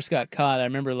that guy first got caught, I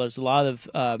remember there was a lot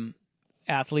of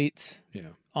athletes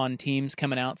on teams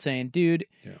coming out saying, dude,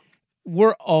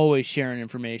 we're always sharing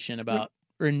information about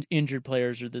injured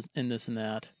players or this and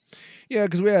that. Yeah,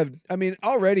 because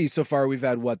already so far we've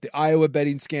had the Iowa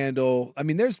betting scandal. I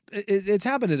mean, it's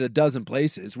happened at a dozen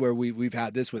places where we've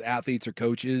had this with athletes or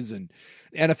coaches, and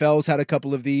NFL's had a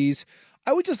couple of these.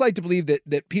 I would just like to believe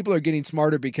that people are getting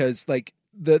smarter because, like,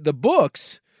 the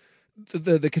books,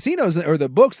 the casinos or the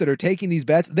books that are taking these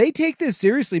bets, they take this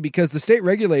seriously because the state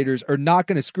regulators are not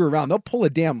going to screw around. They'll pull a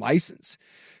damn license.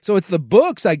 So it's the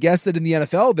books, I guess, that in the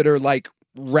NFL that are like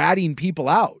ratting people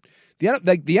out. The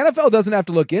NFL doesn't have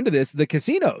to look into this. The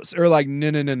casinos are like, no.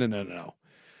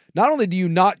 Not only do you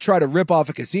not try to rip off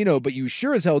a casino, but you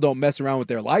sure as hell don't mess around with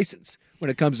their license when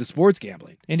it comes to sports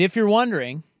gambling. And if you're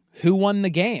wondering who won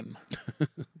the game,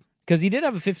 because he did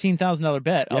have a $15,000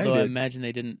 bet, although I imagine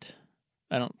they didn't.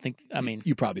 I don't think. I mean,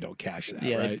 you probably don't cash that,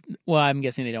 right? I'm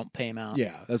guessing they don't pay him out.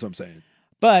 Yeah, that's what I'm saying.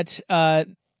 But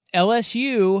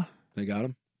LSU, they got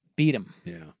him, beat him.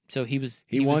 Yeah, so he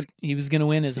won. He was going to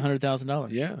win his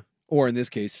 $100,000. Yeah, or in this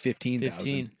case,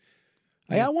 $15,000.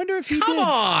 I wonder if he did. Come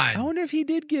on! I wonder if he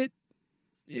did get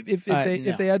if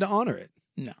they had to honor it.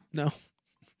 No.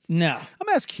 I'm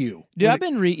gonna ask Hugh. Dude, I've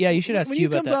been reading. Yeah, you should ask Hugh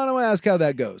about that. When he comes on, I want to ask how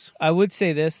that goes. I would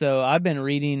say this though. I've been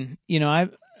reading.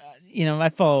 I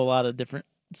follow a lot of different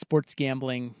sports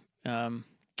gambling,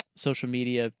 social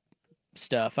media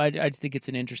stuff. I just think it's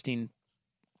an interesting.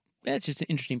 It's just an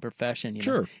interesting profession,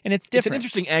 Sure. And it's different. It's an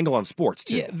interesting angle on sports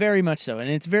too. Yeah, very much so, and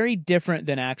it's very different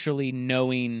than actually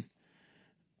knowing,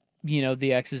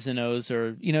 the X's and O's,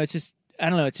 or it's just. I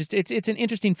don't know. It's an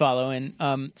interesting follow, and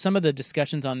some of the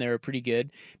discussions on there are pretty good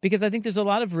because I think there's a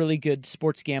lot of really good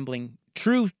sports gambling,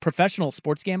 true professional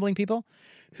sports gambling people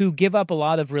who give up a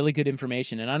lot of really good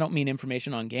information. And I don't mean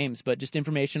information on games, but just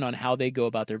information on how they go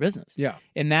about their business. Yeah.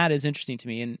 And that is interesting to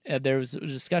me. And there was a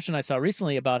discussion I saw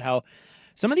recently about how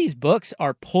some of these books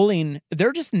are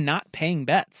they're just not paying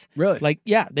bets. Really? Like,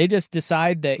 yeah, they just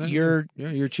decide that you're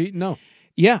cheating. No.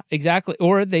 Yeah, exactly.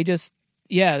 Or they just,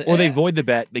 or they void the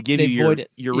bet. They give you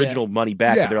your original money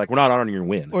back. Yeah. And they're like, we're not honoring your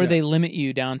win. Or they limit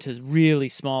you down to really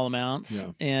small amounts.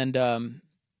 Yeah. And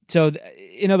so,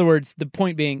 in other words, the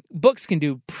point being, books can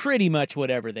do pretty much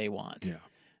whatever they want.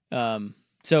 Yeah.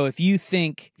 So if you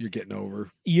think you're getting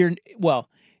over,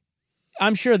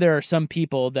 I'm sure there are some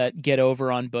people that get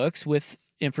over on books with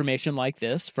information like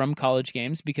this from college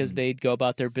games because they'd go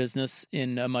about their business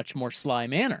in a much more sly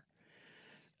manner.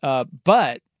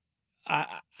 But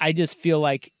I just feel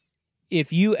like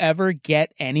if you ever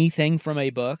get anything from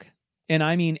a book, and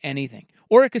I mean anything,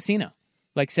 or a casino,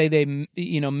 like say they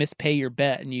mispay your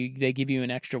bet and they give you an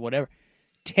extra whatever,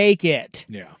 take it.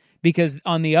 Yeah. Because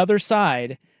on the other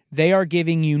side, they are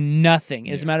giving you nothing.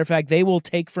 As a matter of fact, they will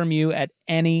take from you at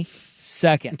any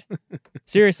second.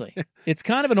 Seriously. It's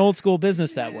kind of an old school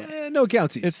business that way. No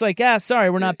countsies. It's like, sorry,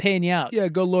 we're not paying you out. Yeah,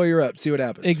 go lawyer up, see what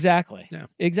happens. Exactly. Yeah.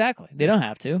 Exactly. They don't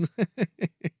have to.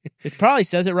 It probably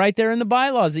says it right there in the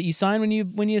bylaws that you sign when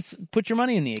you put your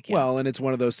money in the account. Well, and it's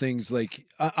one of those things like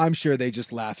I'm sure they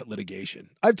just laugh at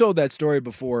litigation. I've told that story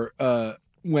before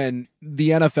when the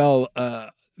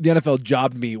NFL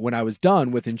jobbed me when I was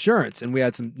done with insurance and we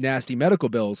had some nasty medical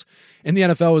bills and the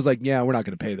NFL was like, yeah, we're not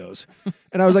going to pay those.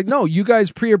 And I was like, no, you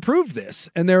guys pre-approved this.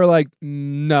 And they were like,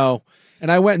 no.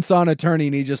 And I went and saw an attorney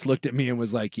and he just looked at me and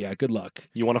was like, yeah, good luck.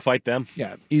 You want to fight them?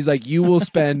 Yeah. He's like, you will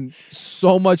spend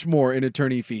so much more in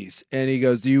attorney fees. And he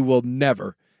goes, you will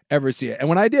never, ever see it. And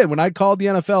when I called the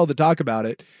NFL to talk about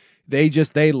it,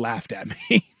 they laughed at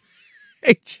me.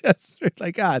 They just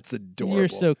like, it's adorable. You're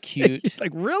so cute.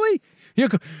 Like, really? You're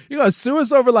gonna sue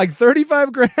us over like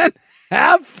 $35,000?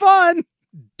 Have fun,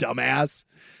 dumbass.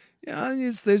 Yeah,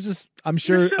 there's just, I'm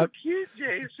sure. You're so cute,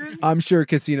 Jason. I'm sure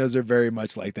casinos are very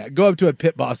much like that. Go up to a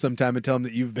pit boss sometime and tell them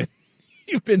that you've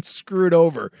been screwed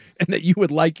over and that you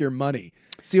would like your money.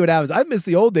 See what happens. I miss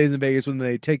the old days in Vegas when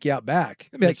they take you out back.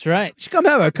 That's right. You should come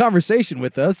have a conversation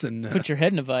with us and put your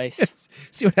head in a vice. Yes,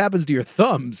 see what happens to your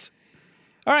thumbs.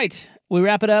 All right, we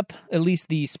wrap it up, at least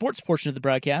the sports portion of the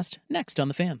broadcast, next on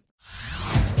The Fan.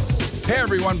 Hey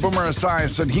everyone, Boomer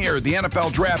Esiason here. The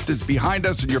NFL draft is behind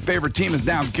us and your favorite team is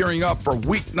now gearing up for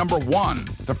week number 1.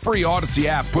 The free Odyssey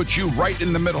app puts you right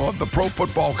in the middle of the pro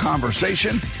football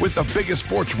conversation with the biggest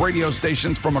sports radio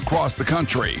stations from across the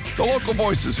country. The local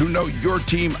voices who know your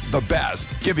team the best,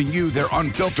 giving you their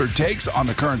unfiltered takes on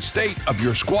the current state of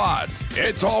your squad.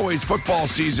 It's always football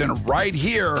season right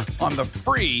here on the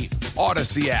free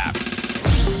Odyssey app.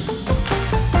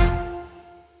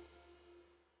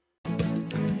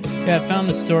 Yeah, I found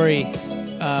the story.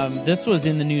 This was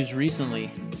in the news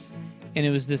recently, and it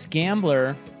was this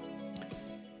gambler.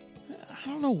 I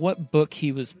don't know what book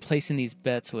he was placing these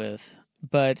bets with,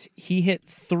 but he hit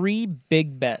 3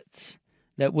 big bets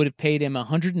that would have paid him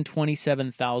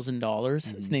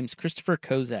 $127,000. His name's Christopher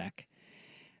Kozak.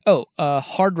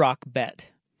 Hard Rock Bet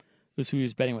was who he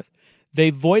was betting with. They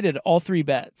voided all 3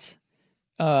 bets.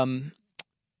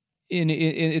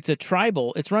 It's a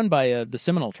tribal. It's run by the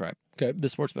Seminole tribe. Okay. The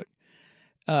sportsbook.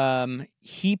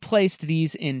 He placed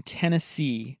these in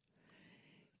Tennessee,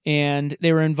 and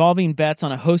they were involving bets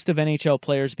on a host of NHL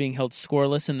players being held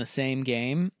scoreless in the same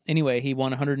game. Anyway, he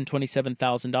won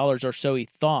 $127,000 or so he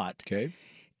thought. Okay.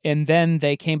 And then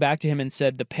they came back to him and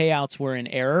said the payouts were in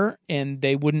error, and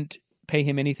they wouldn't pay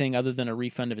him anything other than a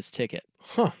refund of his ticket.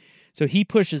 Huh. So he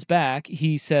pushes back.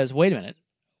 He says, wait a minute.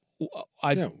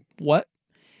 What?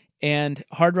 And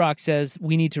Hard Rock says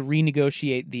we need to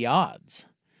renegotiate the odds,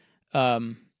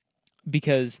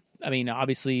 because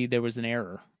obviously there was an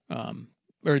error,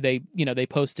 or they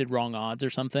posted wrong odds or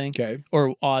something, okay,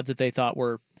 or odds that they thought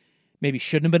were maybe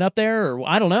shouldn't have been up there, or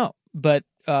I don't know, but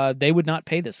they would not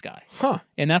pay this guy,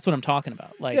 and that's what I'm talking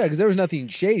about. Because there was nothing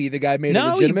shady. The guy made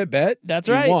a legitimate bet. That's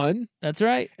right. He won. That's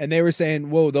right. And they were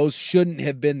saying, "Whoa, those shouldn't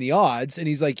have been the odds." And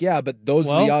he's like, "Yeah, but those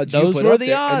are the odds you put up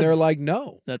there." Odds. And they're like,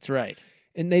 "No." That's right.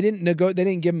 And they didn't They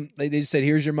didn't give him. They just said,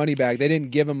 "Here's your money back." They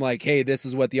didn't give him like, "Hey, this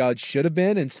is what the odds should have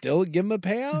been," and still give him a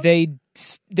payout.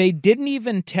 They didn't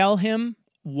even tell him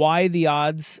why the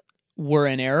odds were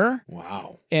in error.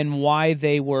 Wow. And why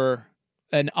they were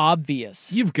an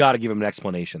obvious. You've got to give him an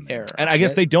explanation there. Error. And I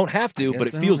guess they don't have to, but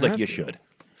it feels like you should.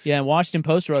 Yeah, and Washington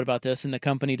Post wrote about this, and the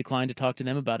company declined to talk to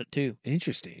them about it too.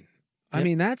 Interesting. Yep. I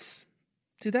mean, that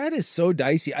is so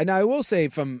dicey. And I will say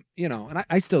and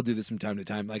I still do this from time to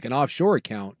time, like an offshore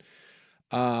account.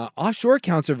 Offshore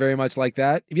accounts are very much like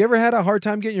that. Have you ever had a hard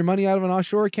time getting your money out of an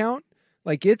offshore account?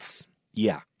 Like it's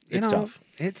tough.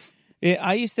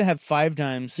 I used to have 5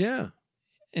 Dimes. Yeah.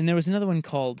 And there was another one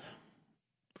called.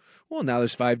 Well, now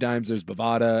there's 5 Dimes. There's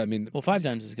Bovada. I mean, 5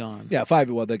 Dimes is gone. Yeah,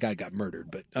 5. Well, that guy got murdered,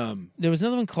 but there was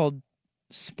another one called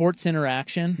Sports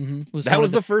Interaction. Mm-hmm. That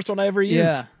was the first one I ever used.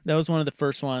 Yeah, that was one of the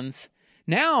first ones.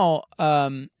 Now,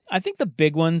 I think the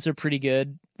big ones are pretty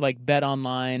good, like Bet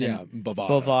Online and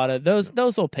Bovada.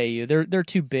 Those will pay you. They're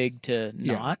too big to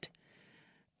not.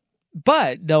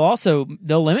 But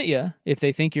they'll limit you if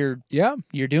they think you're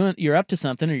up to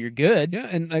something or you're good. Yeah,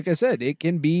 and like I said, it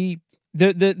can be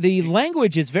the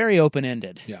language is very open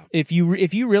ended. Yeah, if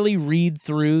you really read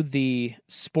through the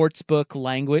sportsbook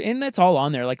language, and that's all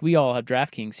on there. Like we all have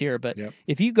DraftKings here, but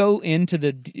if you go into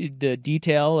the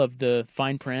detail of the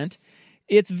fine print,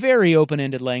 it's very open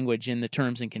ended language in the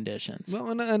terms and conditions.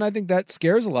 Well, and I think that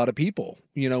scares a lot of people.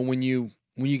 When you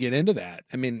get into that,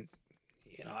 I mean.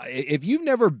 If you've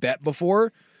never bet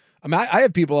before, I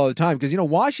have people all the time because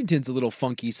Washington's a little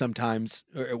funky sometimes,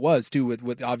 or it was too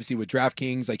with obviously with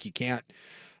DraftKings. Like you can't,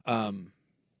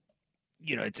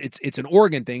 it's an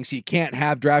Oregon thing, so you can't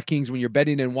have DraftKings when you're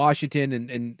betting in Washington,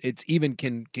 and it's even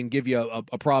can give you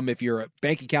a problem if your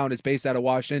bank account is based out of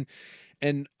Washington.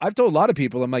 And I've told a lot of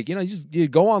people, I'm like, you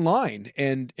go online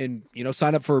and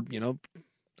sign up for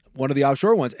one of the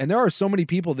offshore ones. And there are so many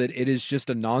people that it is just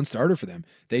a non-starter for them.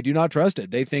 They do not trust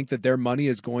it. They think that their money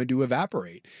is going to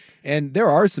evaporate. And there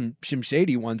are some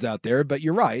shady ones out there, but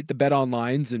you're right. The bet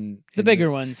onlines and the bigger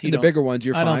ones, you're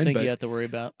fine. I don't think you have to worry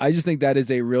about. I just think that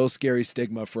is a real scary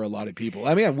stigma for a lot of people.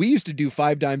 I mean, we used to do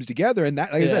 5 dimes together, and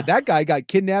that, like I said, that guy got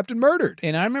kidnapped and murdered.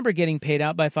 And I remember getting paid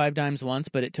out by 5 dimes once,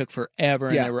 but it took forever,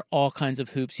 and there were all kinds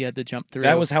of hoops you had to jump through.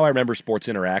 That was how I remember Sports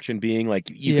Interaction being.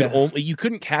 Like, you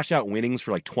couldn't cash out winnings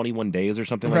for like 21 days or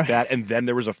something like that, and then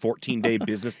there was a 14-day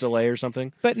business delay or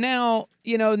something. But now,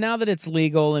 now that it's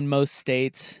legal in most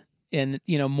states, and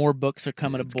more books are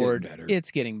coming aboard,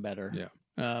 it's getting better.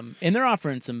 Yeah. And they're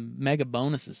offering some mega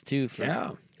bonuses too for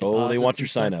they want your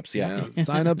signups,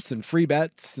 signups and free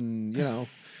bets, and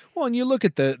well, and you look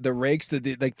at the rakes,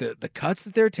 the cuts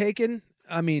that they're taking.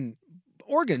 I mean,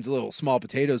 Oregon's a little small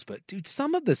potatoes, but dude,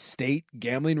 some of the state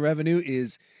gambling revenue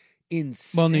is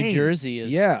insane. Well, New Jersey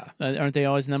is. Yeah. Aren't they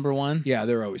always number one? Yeah,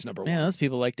 they're always number one. Yeah, those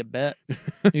people like to bet.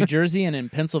 New Jersey and in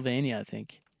Pennsylvania, I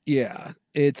think. Yeah,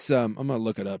 it's. I'm gonna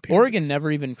look it up here. Oregon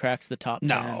never even cracks the top 10.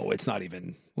 No, it's not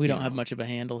even. We don't have much of a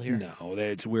handle here. No,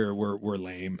 we're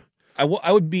lame.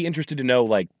 I would be interested to know,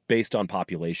 like, based on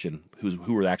population,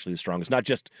 who are actually the strongest. Not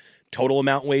just total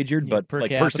amount wagered, but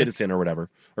per citizen or whatever,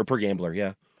 or per gambler.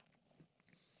 Yeah.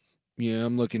 Yeah,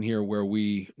 I'm looking here where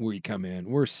we come in.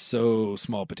 We're so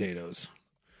small potatoes.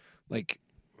 Like,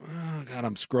 oh God,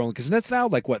 I'm scrolling because that's now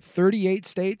like what 38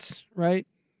 states, right?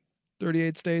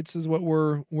 38 states is what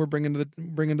we're bringing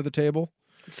to the table.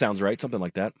 Sounds right, something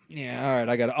like that. Yeah, all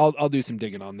right. I'll do some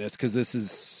digging on this because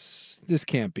this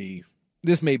can't be.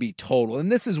 This may be total,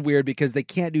 and this is weird because they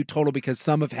can't do total because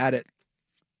some have had it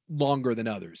longer than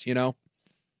others.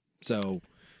 So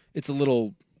it's a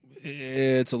little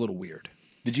weird.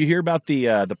 Did you hear about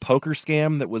the poker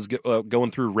scam that was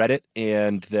going through Reddit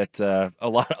and that a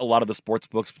lot of the sports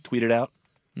books tweeted out?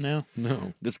 No.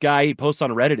 This guy, he posts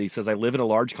on Reddit. He says, "I live in a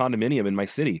large condominium in my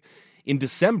city. In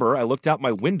December, I looked out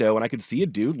my window and I could see a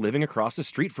dude living across the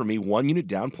street from me 1 unit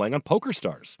down playing on Poker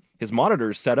Stars. His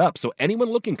monitor is set up so anyone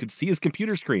looking could see his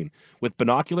computer screen. With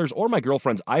binoculars or my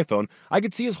girlfriend's iPhone, I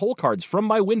could see his hole cards from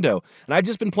my window. And I've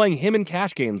just been playing him in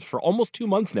cash games for almost 2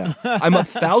 months now. I'm up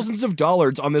thousands of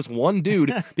dollars on this one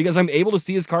dude because I'm able to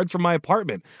see his cards from my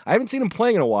apartment. I haven't seen him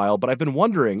playing in a while, but I've been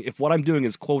wondering if what I'm doing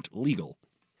is, quote, legal."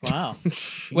 Wow.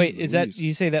 Wait, is that,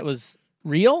 you say that was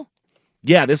real?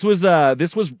 Yeah, this was on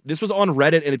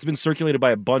Reddit, and it's been circulated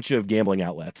by a bunch of gambling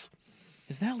outlets.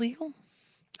 Is that legal?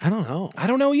 I don't know. I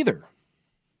don't know either.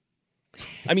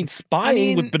 I mean,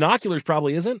 spying with binoculars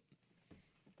probably isn't.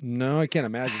 No, I can't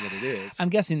imagine that it is. I'm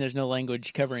guessing there's no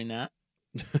language covering that.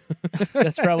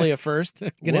 That's probably a first.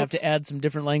 Gonna have to add some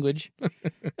different language.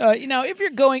 If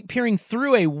you're peering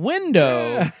through a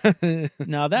window,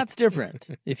 now that's different.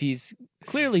 If he's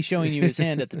clearly showing you his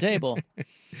hand at the table.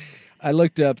 I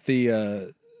looked up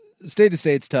the state to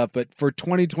state's tough, but for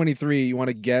 2023, you want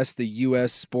to guess the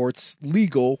U.S. sports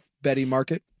legal betting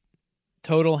market?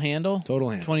 Total handle? Total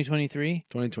handle. 2023?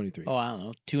 2023. Oh, I don't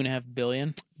know. 2.5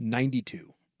 billion?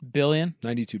 92 billion?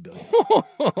 92 billion.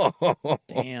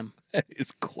 Damn. That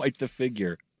is quite the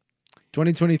figure.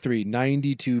 2023,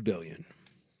 92 billion.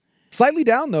 Slightly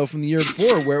down, though, from the year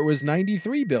before where it was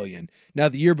 93 billion. Now,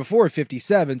 the year before,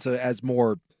 57, so as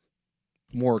more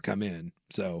come in.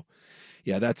 So,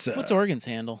 yeah, that's... What's Oregon's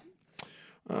handle?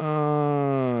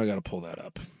 I got to pull that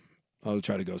up. I'll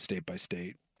try to go state by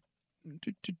state.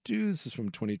 This is from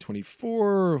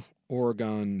 2024.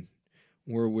 Oregon,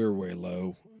 we're way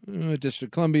low. District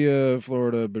of Columbia,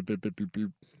 Florida.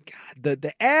 God,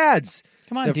 the ads.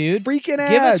 Come on, dude. Freaking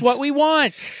ads. Give us what we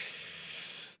want.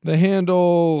 The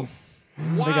handle.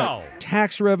 Wow. They got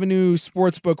tax revenue,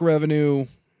 sportsbook revenue.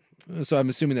 So I'm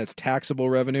assuming that's taxable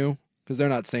revenue because they're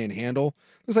not saying handle.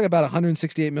 Looks like about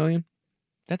 168 million.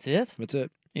 That's it? That's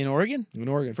it. In Oregon? In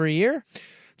Oregon. For a year?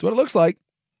 That's what it looks like.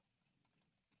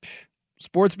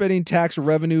 Sports betting tax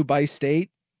revenue by state.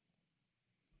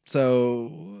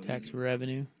 So tax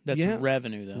revenue. That's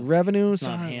revenue, though. Revenue. It's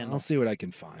not handle. I'll see what I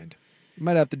can find.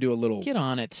 Might have to do a little. Get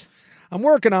on it. I'm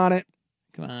working on it.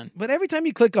 Come on. But every time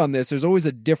you click on this, there's always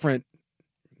a different,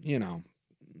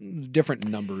 different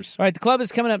numbers. All right, the club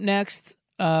is coming up next.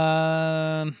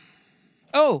 Billy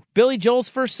Joel's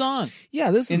first song. Yeah,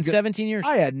 this is in 17 years.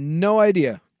 I had no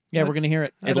idea. Yeah, we're going to hear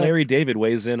it. And Larry David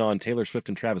weighs in on Taylor Swift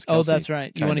and Travis Kelce. Oh, that's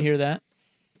right. You want to hear that?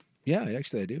 Yeah,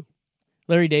 actually I do.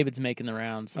 Larry David's making the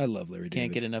rounds. I love Larry David.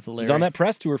 Can't get enough of Larry. He's on that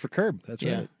press tour for Curb. That's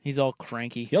right. He's all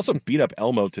cranky. He also beat up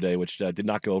Elmo today, which did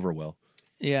not go over well.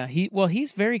 Yeah,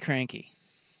 he's very cranky.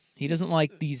 He doesn't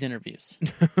like these interviews,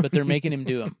 but they're making him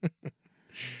do them.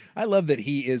 I love that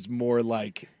he is more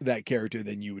like that character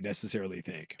than you would necessarily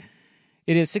think.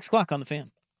 It is 6 o'clock on the Fan.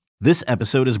 This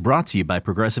episode is brought to you by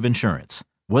Progressive Insurance.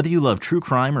 Whether you love true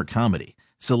crime or comedy,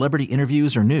 celebrity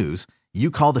interviews or news,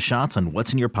 you call the shots on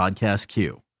what's in your podcast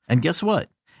queue. And guess what?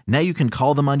 Now you can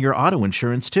call them on your auto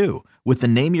insurance too with the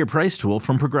Name Your Price tool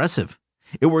from Progressive.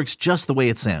 It works just the way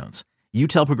it sounds. You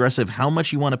tell Progressive how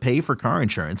much you want to pay for car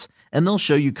insurance, and they'll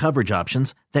show you coverage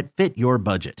options that fit your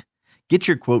budget. Get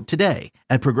your quote today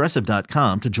at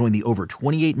Progressive.com to join the over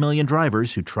 28 million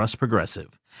drivers who trust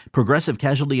Progressive. Progressive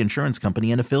Casualty Insurance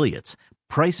Company and Affiliates.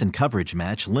 Price and coverage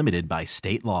match limited by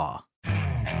state law.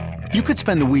 You could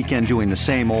spend the weekend doing the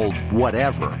same old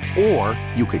whatever, or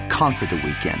you could conquer the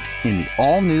weekend in the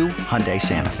all-new Hyundai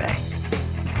Santa Fe.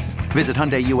 Visit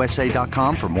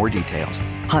HyundaiUSA.com for more details.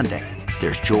 Hyundai,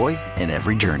 there's joy in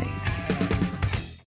every journey.